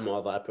about them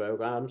or their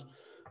programs.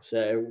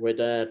 So we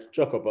did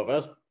Chuckle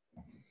Brothers.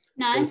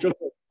 Nice. Did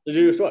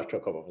you used to watch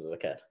Chuckle Brothers as a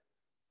kid?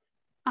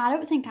 I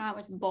don't think I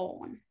was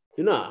born.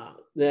 You know,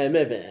 yeah,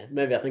 maybe. I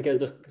think it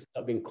was just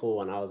being cool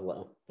when I was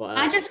little. But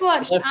I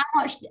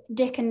watched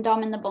Dick and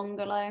Dom in the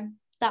Bungalow.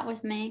 That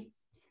was me.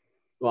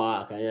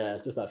 Well, okay, yeah,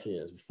 it's just a few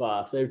years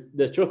before. So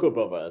the Chuckle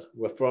Brothers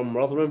were from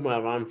Rotherham,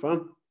 where I'm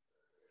from.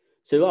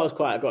 So that was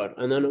quite good.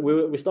 And then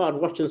we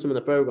started watching some of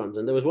the programs,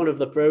 and there was one of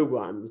the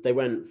programs they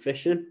went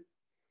fishing.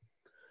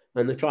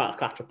 And they tried to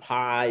catch a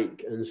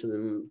pike, and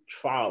some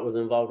trout was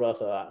involved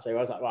also. That. So I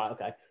was like, right,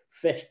 okay,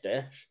 fish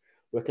dish.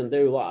 We can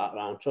do that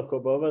around Chuckle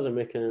Brothers, and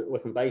we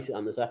can base it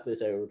on this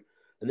episode.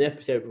 And the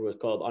episode was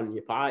called On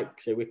Your Pike.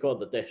 So we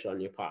called the dish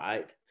On Your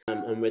Pike.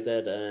 And we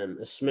did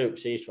a smoked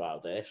sea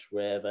trout dish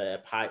with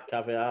pike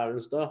caviar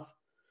and stuff.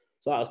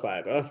 So that was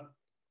quite good.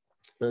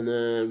 And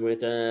then we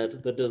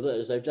did the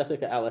dessert. So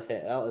Jessica Ellis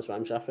Hill is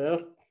from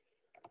Sheffield.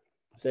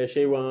 So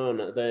she won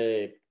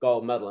the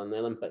gold medal in the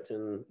Olympics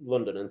in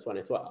London in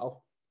 2012.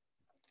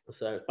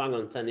 So it's bang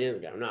on 10 years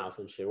ago now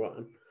since she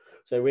won.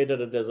 So we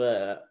did a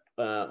dessert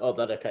all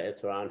dedicated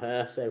to around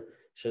her. So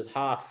she's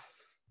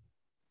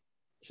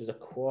a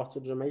quarter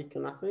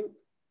Jamaican, I think.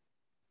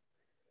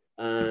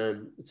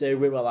 So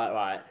we were like,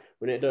 right,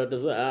 we need to do a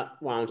dessert.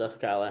 Wow,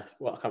 Jessica Ellis,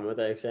 what can we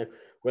do? So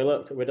we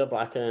did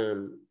like,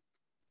 you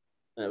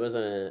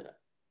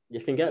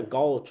can get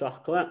gold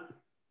chocolate.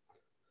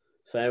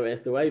 So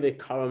it's the way they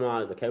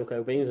caramelize the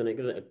cocoa beans, and it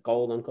gives it a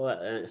golden colour,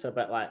 and it's a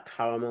bit like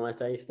caramel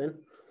tasting.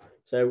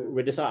 So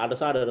I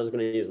decided I was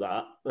going to use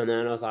that, and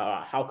then I was like,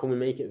 right, how can we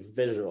make it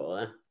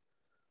visually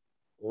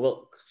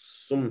look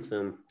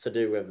something to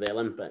do with the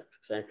Olympics.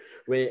 So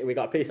we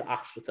got a piece of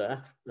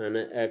AstroTurf and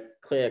a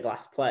clear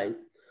glass plate.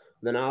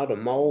 Then I had a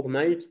mould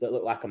made that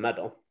looked like a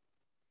medal.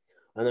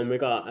 And then we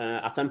got,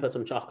 I tempered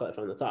some chocolate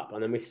from the top,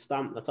 and then we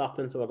stamped the top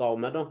into a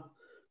gold medal.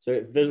 So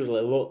it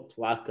visually looked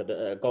like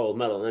a gold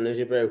medal. And as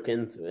you broke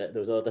into it, there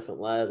was all different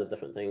layers of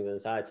different things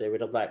inside. So we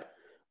did like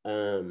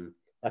a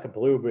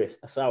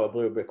sour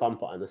blueberry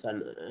compote in the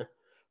centre,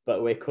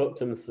 but we cooked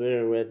them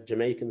through with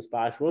Jamaican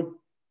spice rum.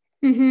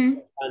 Mm-hmm.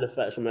 So kind of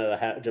fetched some of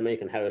the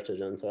Jamaican heritage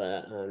into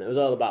it. And it was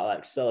all about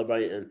like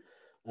celebrating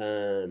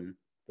the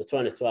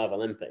 2012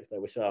 Olympics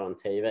that we saw on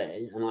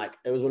TV. And like,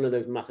 it was one of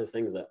those massive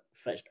things that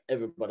fetched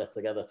everybody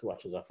together to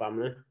watch as a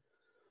family.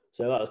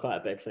 So that was quite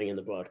a big thing in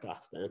the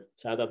broadcasting.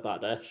 So I did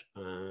that dish.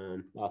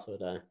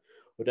 Also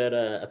we did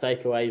a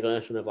takeaway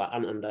version of like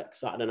Ant and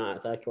Dec's Saturday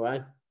Night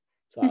Takeaway.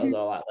 So that was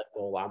all like the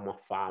whole Lamb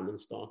farm and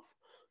stuff.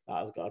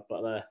 That was good.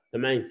 But the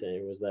main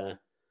thing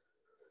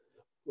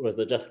was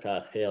the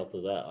Jessica Hill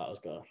dessert. That was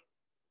good.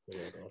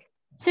 Really good.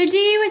 So do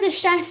you, as a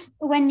chef,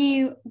 when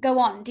you go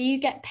on, do you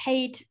get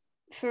paid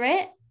for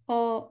it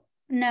or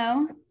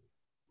no?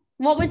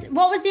 What was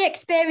the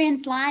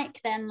experience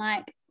like then,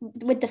 like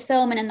with the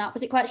filming and that?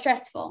 Was it quite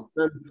stressful?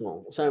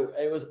 Mental. So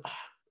it was,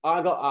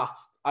 I got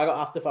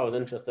asked if I was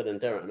interested in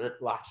doing it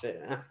last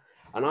year,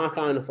 and I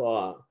kind of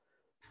thought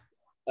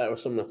it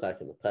was someone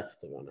taking the piss,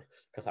 to be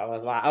honest, because I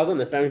was on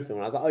the phone to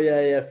him, I was like, oh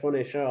yeah,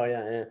 funny, sure,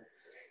 yeah.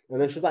 And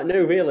then she's like,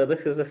 no, really,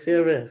 this is a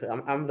serious,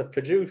 I'm the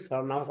producer.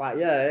 And I was like,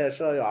 yeah,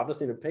 sure, yeah. I've just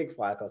seen a pig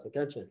fly across the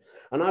kitchen.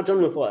 And I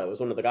generally thought it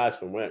was one of the guys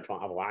from work trying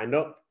to have a wind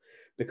up,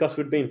 because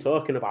we'd been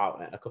talking about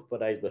it a couple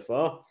of days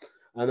before.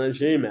 And then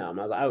she emailed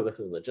me. I was like, oh, this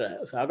is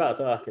legit. So I got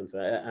talking to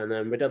it. And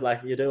then we did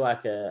you do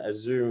a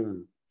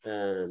Zoom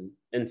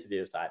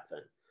interview type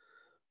thing.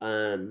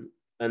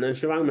 And then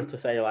she rang me to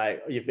say,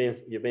 like, you've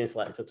been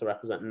selected to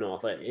represent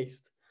North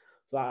East.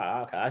 So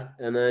okay.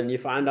 And then you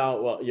find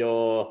out what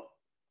the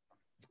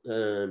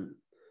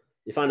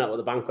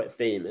banquet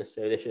theme is.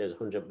 So this year's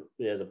 100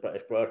 years of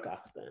British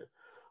broadcasting.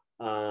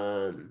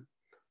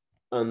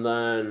 And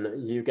then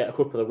you get a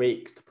couple of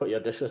weeks to put your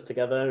dishes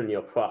together and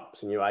your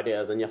props and your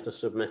ideas, and you have to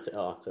submit it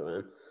all to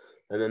him.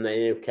 And then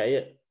they okay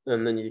it,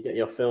 and then you get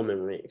your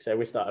filming week. So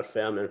we started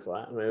filming for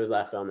it, and we was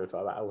there filming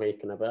for about a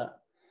week and a bit.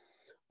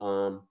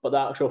 But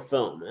the actual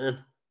filming,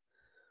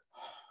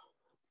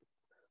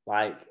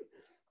 like,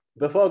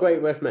 before Great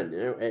British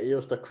Menu, it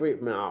used to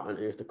creep me out and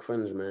it used to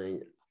cringe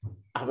me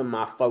having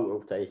my photo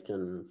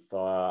taken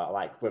for,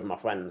 like, with my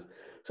friends.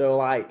 So,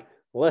 like,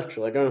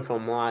 literally going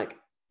from, like,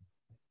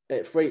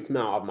 it freaked me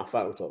out of my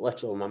photo,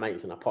 literally my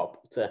mates in a pub,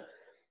 to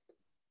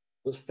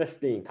there's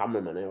 15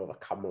 cameramen here with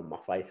a camera on my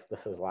face.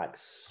 This is like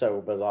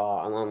so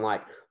bizarre. And then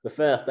like the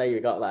first day we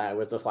got there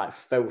was just like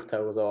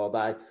photos all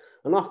day.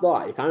 And after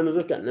that, you kind of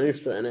just get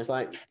used to it. And it's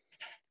like,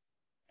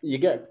 you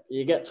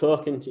get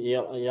talking to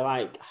you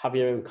like have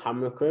your own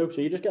camera crew.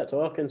 So you just get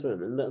talking to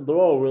them. And they're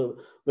all real,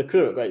 the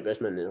crew at Great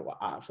British Menu were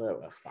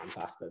absolutely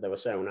fantastic. They were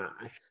so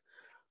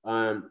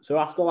nice. So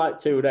after like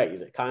 2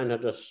 days, it kind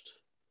of just,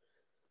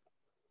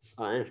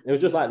 it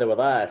was just like they were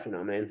there, if you know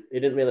what I mean. You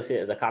didn't really see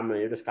it as a camera,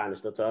 you just kind of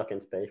stood talking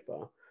to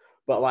people.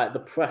 But like the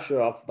pressure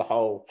of the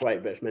whole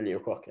Great British Menu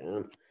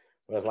cooking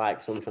was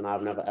like something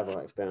I've never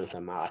ever experienced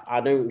in my life.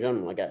 I don't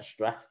generally get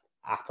stressed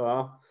at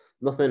all.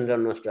 Nothing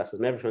generally stresses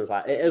me. Everything's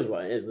like, it is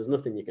what it is. There's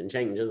nothing you can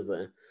change, is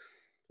there?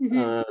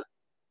 Mm-hmm.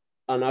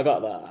 And I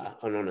got there,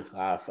 and honestly,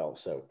 I felt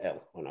so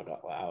ill when I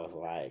got there. I was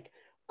like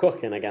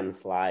cooking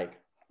against like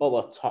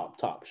other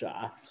top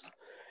chefs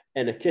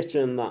in a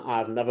kitchen that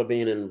I've never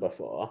been in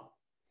before.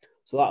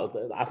 So that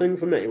was, I think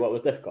for me, what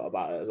was difficult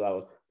about it as well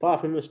was,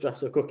 apart from the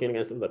stress of cooking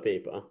against other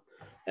people,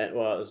 it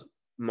was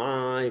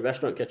my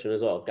restaurant kitchen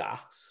is all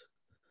gas.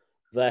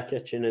 Their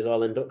kitchen is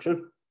all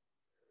induction.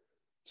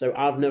 So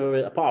I've never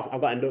really, I've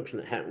got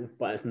induction at home,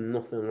 but it's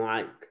nothing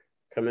like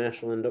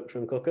commercial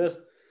induction cookers.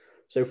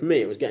 So for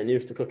me, it was getting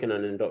used to cooking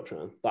on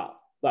induction. That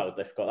was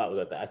difficult. That was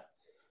a day.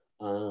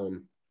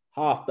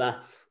 Half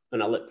deaf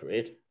and a lip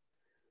read.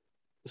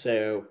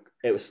 So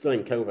it was still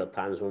in COVID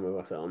times when we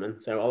were filming.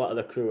 So a lot of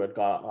the crew had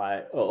got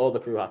all the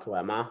crew had to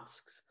wear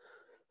masks.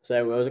 So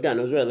it was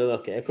really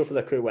lucky. A couple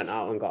of the crew went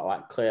out and got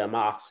like clear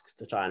masks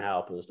to try and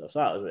help and stuff. So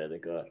that was really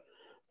good.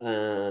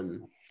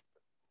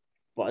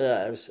 But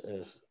yeah,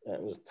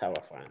 it was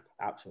terrifying,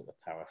 absolutely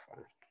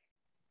terrifying.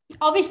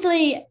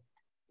 Obviously,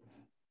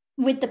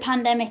 with the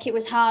pandemic, it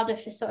was harder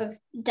for sort of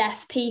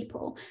deaf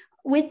people.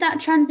 With that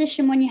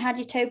transition, when you had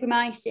your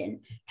tobramycin,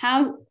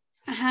 how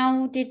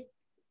did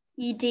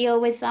you deal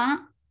with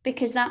that?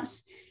 Because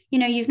that's,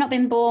 you've not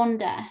been born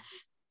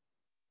deaf.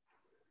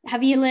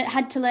 Have you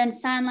had to learn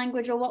sign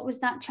language, or what was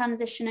that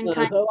transition? And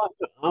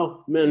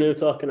me and you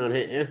talking on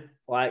here,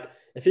 like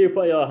if you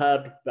put your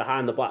head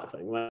behind the black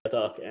thing when we're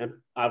talking,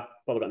 I've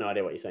probably got no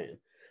idea what you're saying.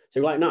 So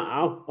like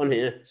now on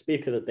here,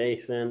 speakers are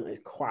decent, it's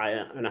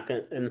quiet,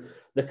 and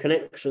the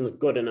connection's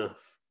good enough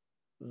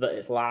that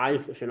it's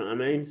live, if you know what I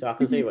mean. So I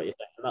can see what you're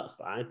saying, that's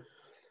fine.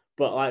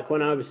 But like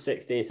when I was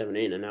 16,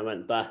 17 and I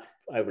went deaf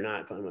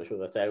overnight pretty much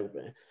with a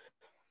Toby,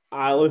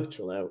 I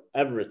literally,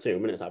 every 2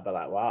 minutes, I'd be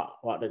like,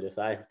 what did you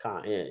say? I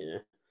can't hear you.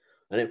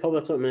 And it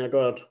probably took me a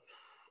good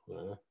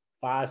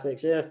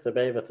 5-6 years to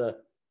be able to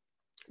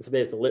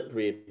lip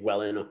read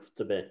well enough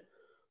to be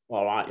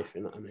all right, if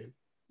you know what I mean.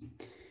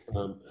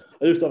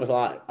 I used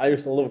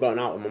to love going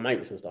out with my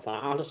mates and stuff.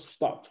 I just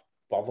stopped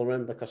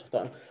bothering because I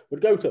thought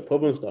we'd go to a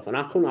pub and stuff, and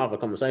I couldn't have a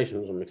conversation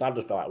with them because I'd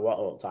just be like, what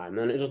all the time?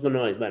 And it just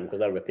annoys them because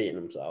they're repeating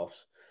themselves.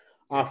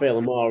 I feel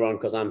a moron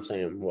because I'm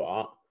saying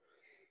what.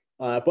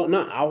 But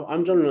now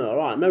I'm generally all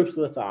right. Most of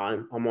the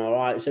time, I'm all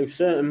right. So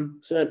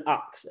certain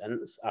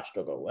accents I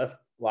struggle with.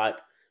 Like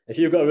if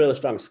you've got a really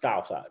strong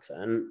Scouse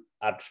accent,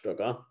 I'd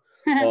struggle.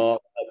 Or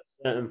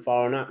certain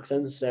foreign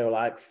accents, so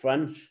like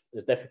French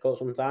is difficult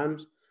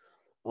sometimes.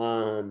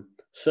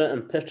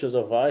 Certain pitches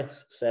of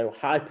voice, so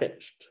high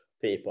pitched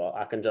people,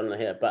 I can generally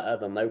hear better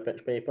than low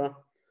pitched people.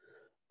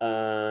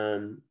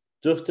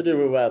 Just to do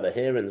with where the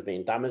hearing's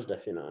been damaged,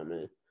 if you know what I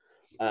mean.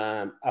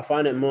 I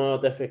find it more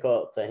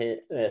difficult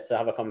to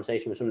have a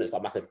conversation with someone that's got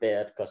a massive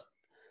beard because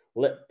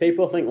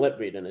people think lip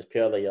reading is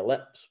purely your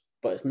lips,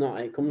 but it's not.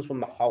 It comes from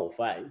the whole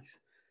face.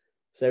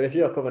 So if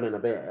you're covered in a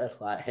beard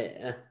like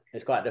here,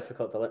 it's quite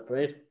difficult to lip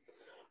read.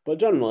 But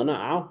generally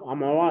now,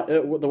 I'm all right.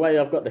 The way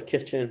I've got the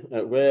kitchen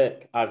at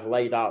work, I've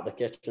laid out the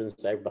kitchen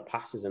so the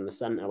pass is in the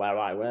centre where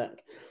I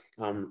work.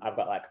 I've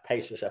got like a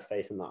pastry chef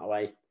facing that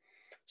way,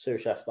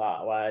 sous chefs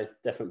that way,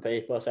 different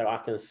people, so I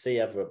can see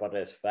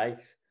everybody's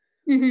face.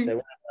 Mm-hmm. So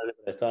when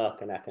they're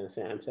talking, I can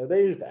see them. So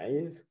these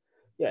days,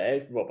 yeah,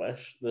 it's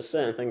rubbish. There's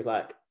certain things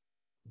like,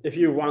 if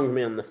you rang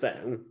me on the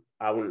phone,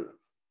 I wouldn't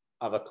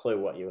have a clue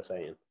what you were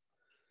saying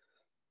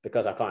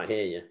because I can't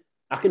hear you.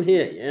 I can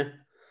hear you,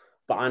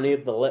 but I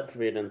need the lip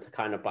reading to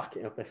kind of back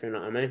it up, if you know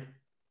what I mean.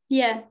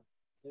 Yeah.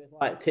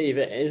 Like TV,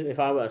 if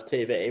I watch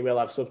TV, we'll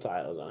have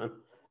subtitles on.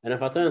 And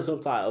if I turn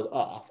subtitles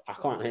off, I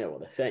can't hear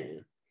what they're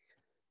saying.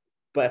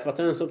 But if I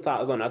turn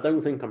subtitles on, I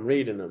don't think I'm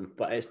reading them,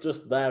 but it's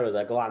just there as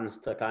a glance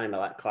to kind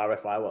of like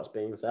clarify what's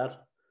being said.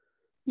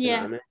 Yeah. You know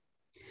what I mean?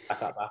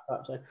 Back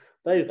up. So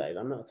these days,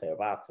 I'm not too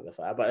bad, to be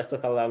fair, but it's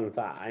took a long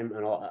time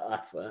and a lot of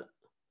effort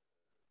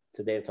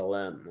to be able to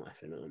learn life,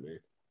 you know what I mean?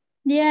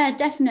 Yeah,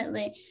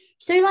 definitely.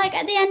 So like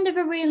at the end of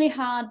a really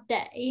hard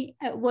day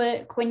at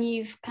work, when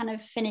you've kind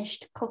of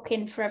finished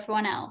cooking for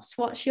everyone else,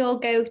 what's your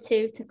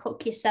go-to to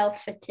cook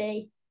yourself for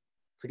tea?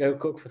 To go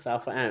cook for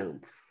self at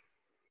home?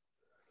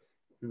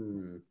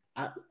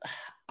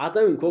 I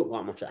don't cook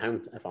that much at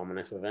home, if I'm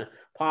honest with you.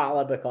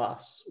 Partly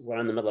because we're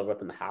in the middle of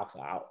ripping the house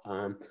out.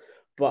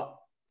 But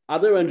I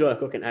do enjoy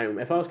cooking at home.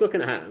 If I was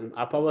cooking at home,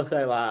 I'd probably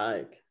say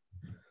like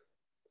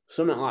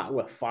something like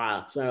with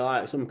fire. So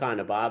like some kind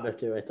of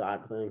barbecue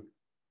type thing.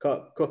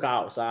 Cook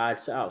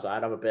outside, sit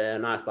outside, have a beer,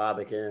 nice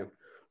barbecue,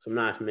 some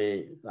nice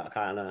meat, that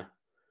kind of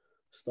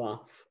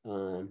stuff.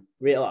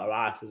 We eat a lot of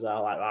rice as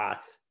well, like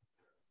rice.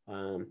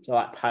 So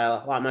like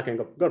paella, like making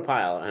good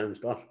paella at home is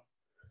good.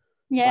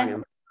 Yeah.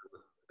 Banging.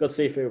 Good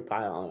seafood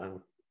paella at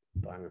home.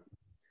 Banging.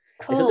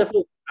 Cool. It's a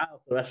different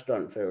style to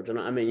restaurant food, do you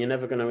know what I mean? You're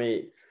never going to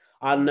eat.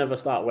 I'd never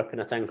start whipping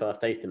a 10-course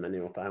tasting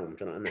menu up at home,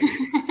 do you know what I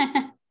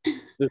mean?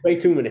 There's way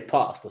too many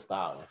pots to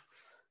start with.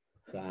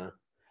 So,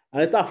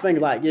 and it's that thing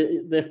like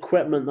the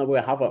equipment that we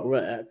have at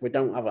work, we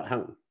don't have at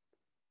home.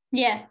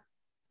 Yeah.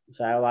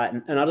 So like,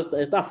 and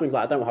it's that things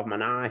like I don't have my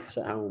knives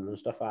at home and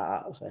stuff like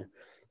that. So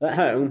at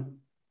home,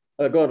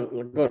 a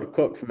good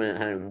cook for me at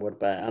home would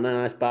be a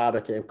nice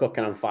barbecue,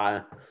 cooking on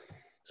fire,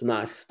 some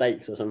nice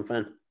steaks or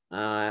something,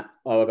 or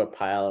a good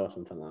paella or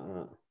something like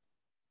that.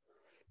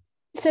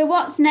 So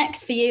what's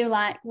next for you?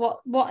 Like,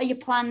 what are your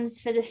plans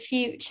for the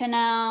future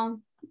now?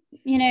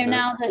 You know,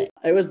 now that...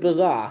 It was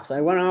bizarre.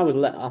 So when I was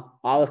little,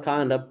 I was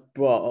kind of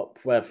brought up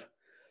with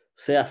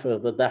safe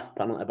as the death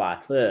penalty by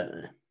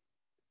 30.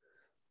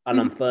 And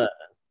I'm 30.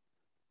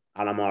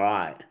 And I'm all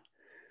right.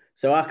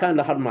 So I kind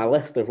of had my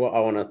list of what I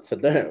wanted to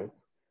do.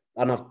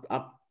 And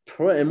I've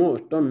pretty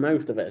much done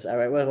most of it. So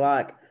it was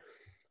like,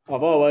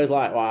 I've always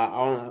like,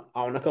 well,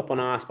 I want a couple of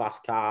nice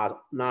fast cars,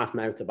 nice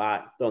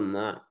motorbike, done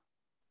that.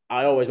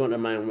 I always wanted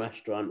my own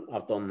restaurant.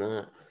 I've done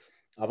that.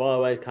 I've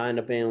always kind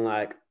of been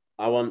like,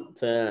 I want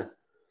to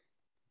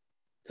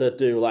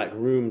do like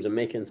rooms and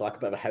make into like a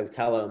bit of a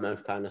hotel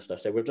almost kind of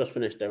stuff. So we've just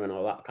finished doing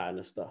all that kind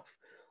of stuff.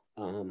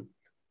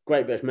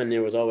 Great British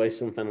Menu was always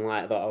something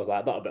like that. I was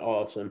like, that'll be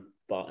awesome,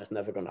 but it's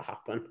never going to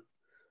happen.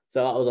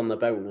 So that was on the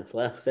bonus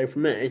list. So for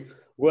me,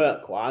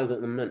 work-wise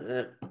at the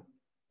minute,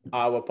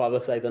 I would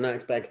probably say the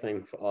next big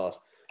thing for us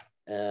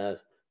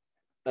is,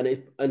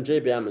 and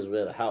GBM has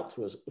really helped,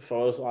 was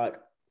for us like,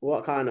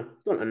 what kind of,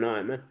 don't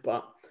annoy me,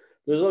 but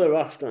there's other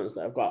restaurants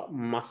that have got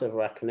massive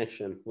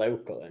recognition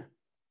locally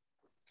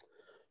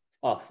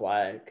off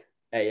like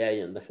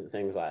AA and different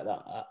things like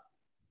that.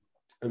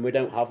 And we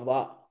don't have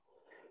that.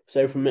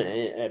 So for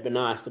me, it'd be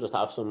nice to just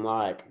have some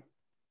like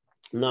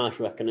nice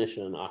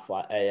recognition off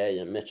like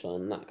AA and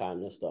Michelin and that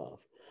kind of stuff.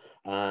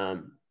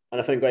 And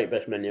I think Great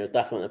British Menu has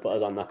definitely put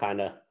us on the kind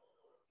of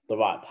the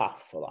right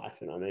path for life,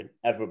 you know what I mean?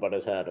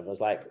 Everybody's heard of us.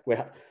 Like,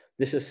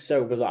 this is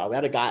so bizarre. We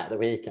had a guy at the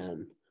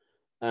weekend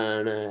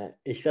and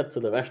he said to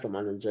the restaurant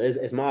manager,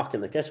 is Mark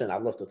in the kitchen?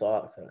 I'd love to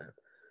talk to him.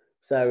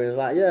 So he was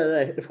like,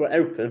 yeah, if we're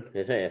open,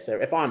 it's here. So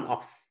if I'm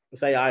off,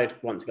 say I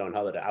want to go on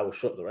holiday, I will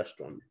shut the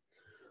restaurant.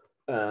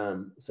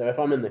 So if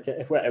I'm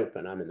if we're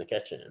open, I'm in the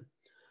kitchen.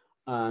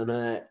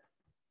 And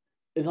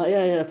he's like,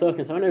 yeah,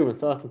 talking. So I know I'm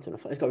talking to him.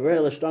 He's got a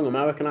really strong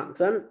American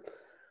accent.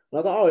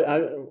 And I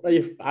was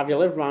like, have you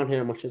lived around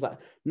here much? He's like,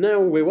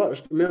 no,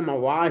 me and my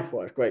wife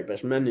watched Great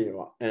British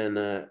Menu in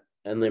the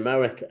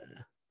America.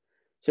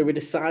 So we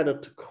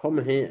decided to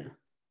come here.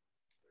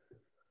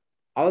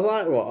 I was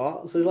like,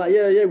 what? So he's like,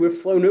 yeah, we've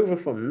flown over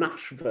from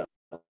Nashville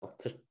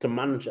to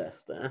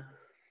Manchester.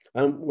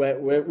 And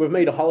we've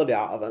made a holiday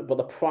out of it. But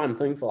the prime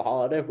thing for the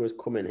holiday was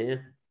coming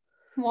here.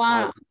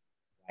 Wow.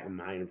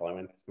 Mind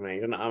blowing for me,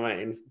 you know what I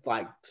mean? It's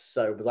like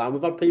so bizarre.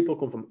 We've had people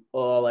come from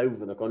all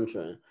over the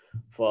country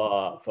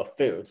for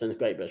food since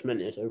Great British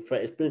Menu. So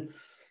it's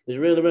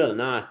really, really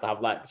nice to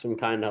have like some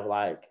kind of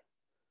like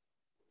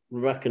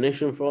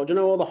recognition for, do you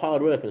know, all the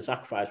hard work and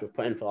sacrifice we've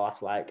put in for the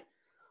last like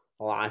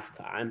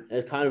lifetime.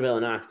 It's kind of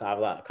really nice to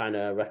have that kind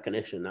of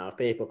recognition now of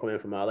people coming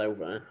from all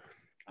over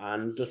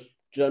and just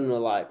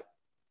generally like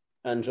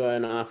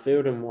enjoying our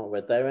food and what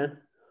we're doing.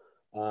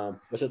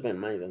 Which has been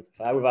amazing.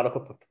 We've had a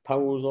couple of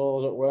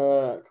proposals at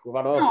work. We've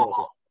had all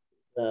sorts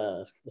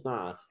of it's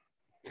nice.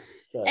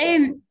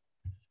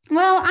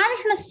 Well, I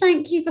just want to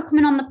thank you for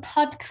coming on the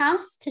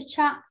podcast to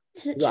chat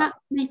with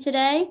me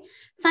today.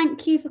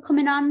 Thank you for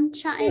coming on,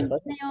 chatting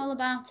with me all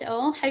about it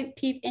all.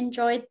 Hope you've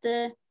enjoyed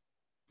the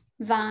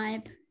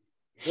vibe.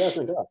 Yeah, it's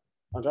been good.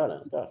 I enjoyed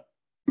it. It's good.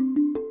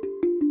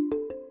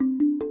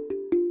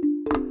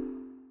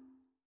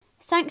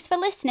 Thanks for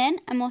listening,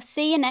 and we'll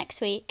see you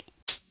next week.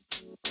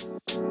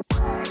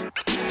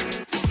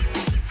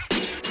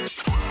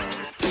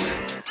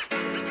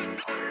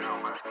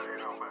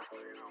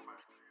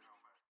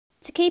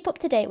 To keep up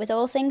to date with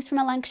all things From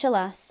a Lancashire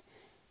Lass,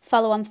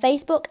 follow on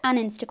Facebook and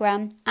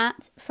Instagram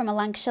 @From a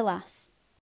Lancashire Lass.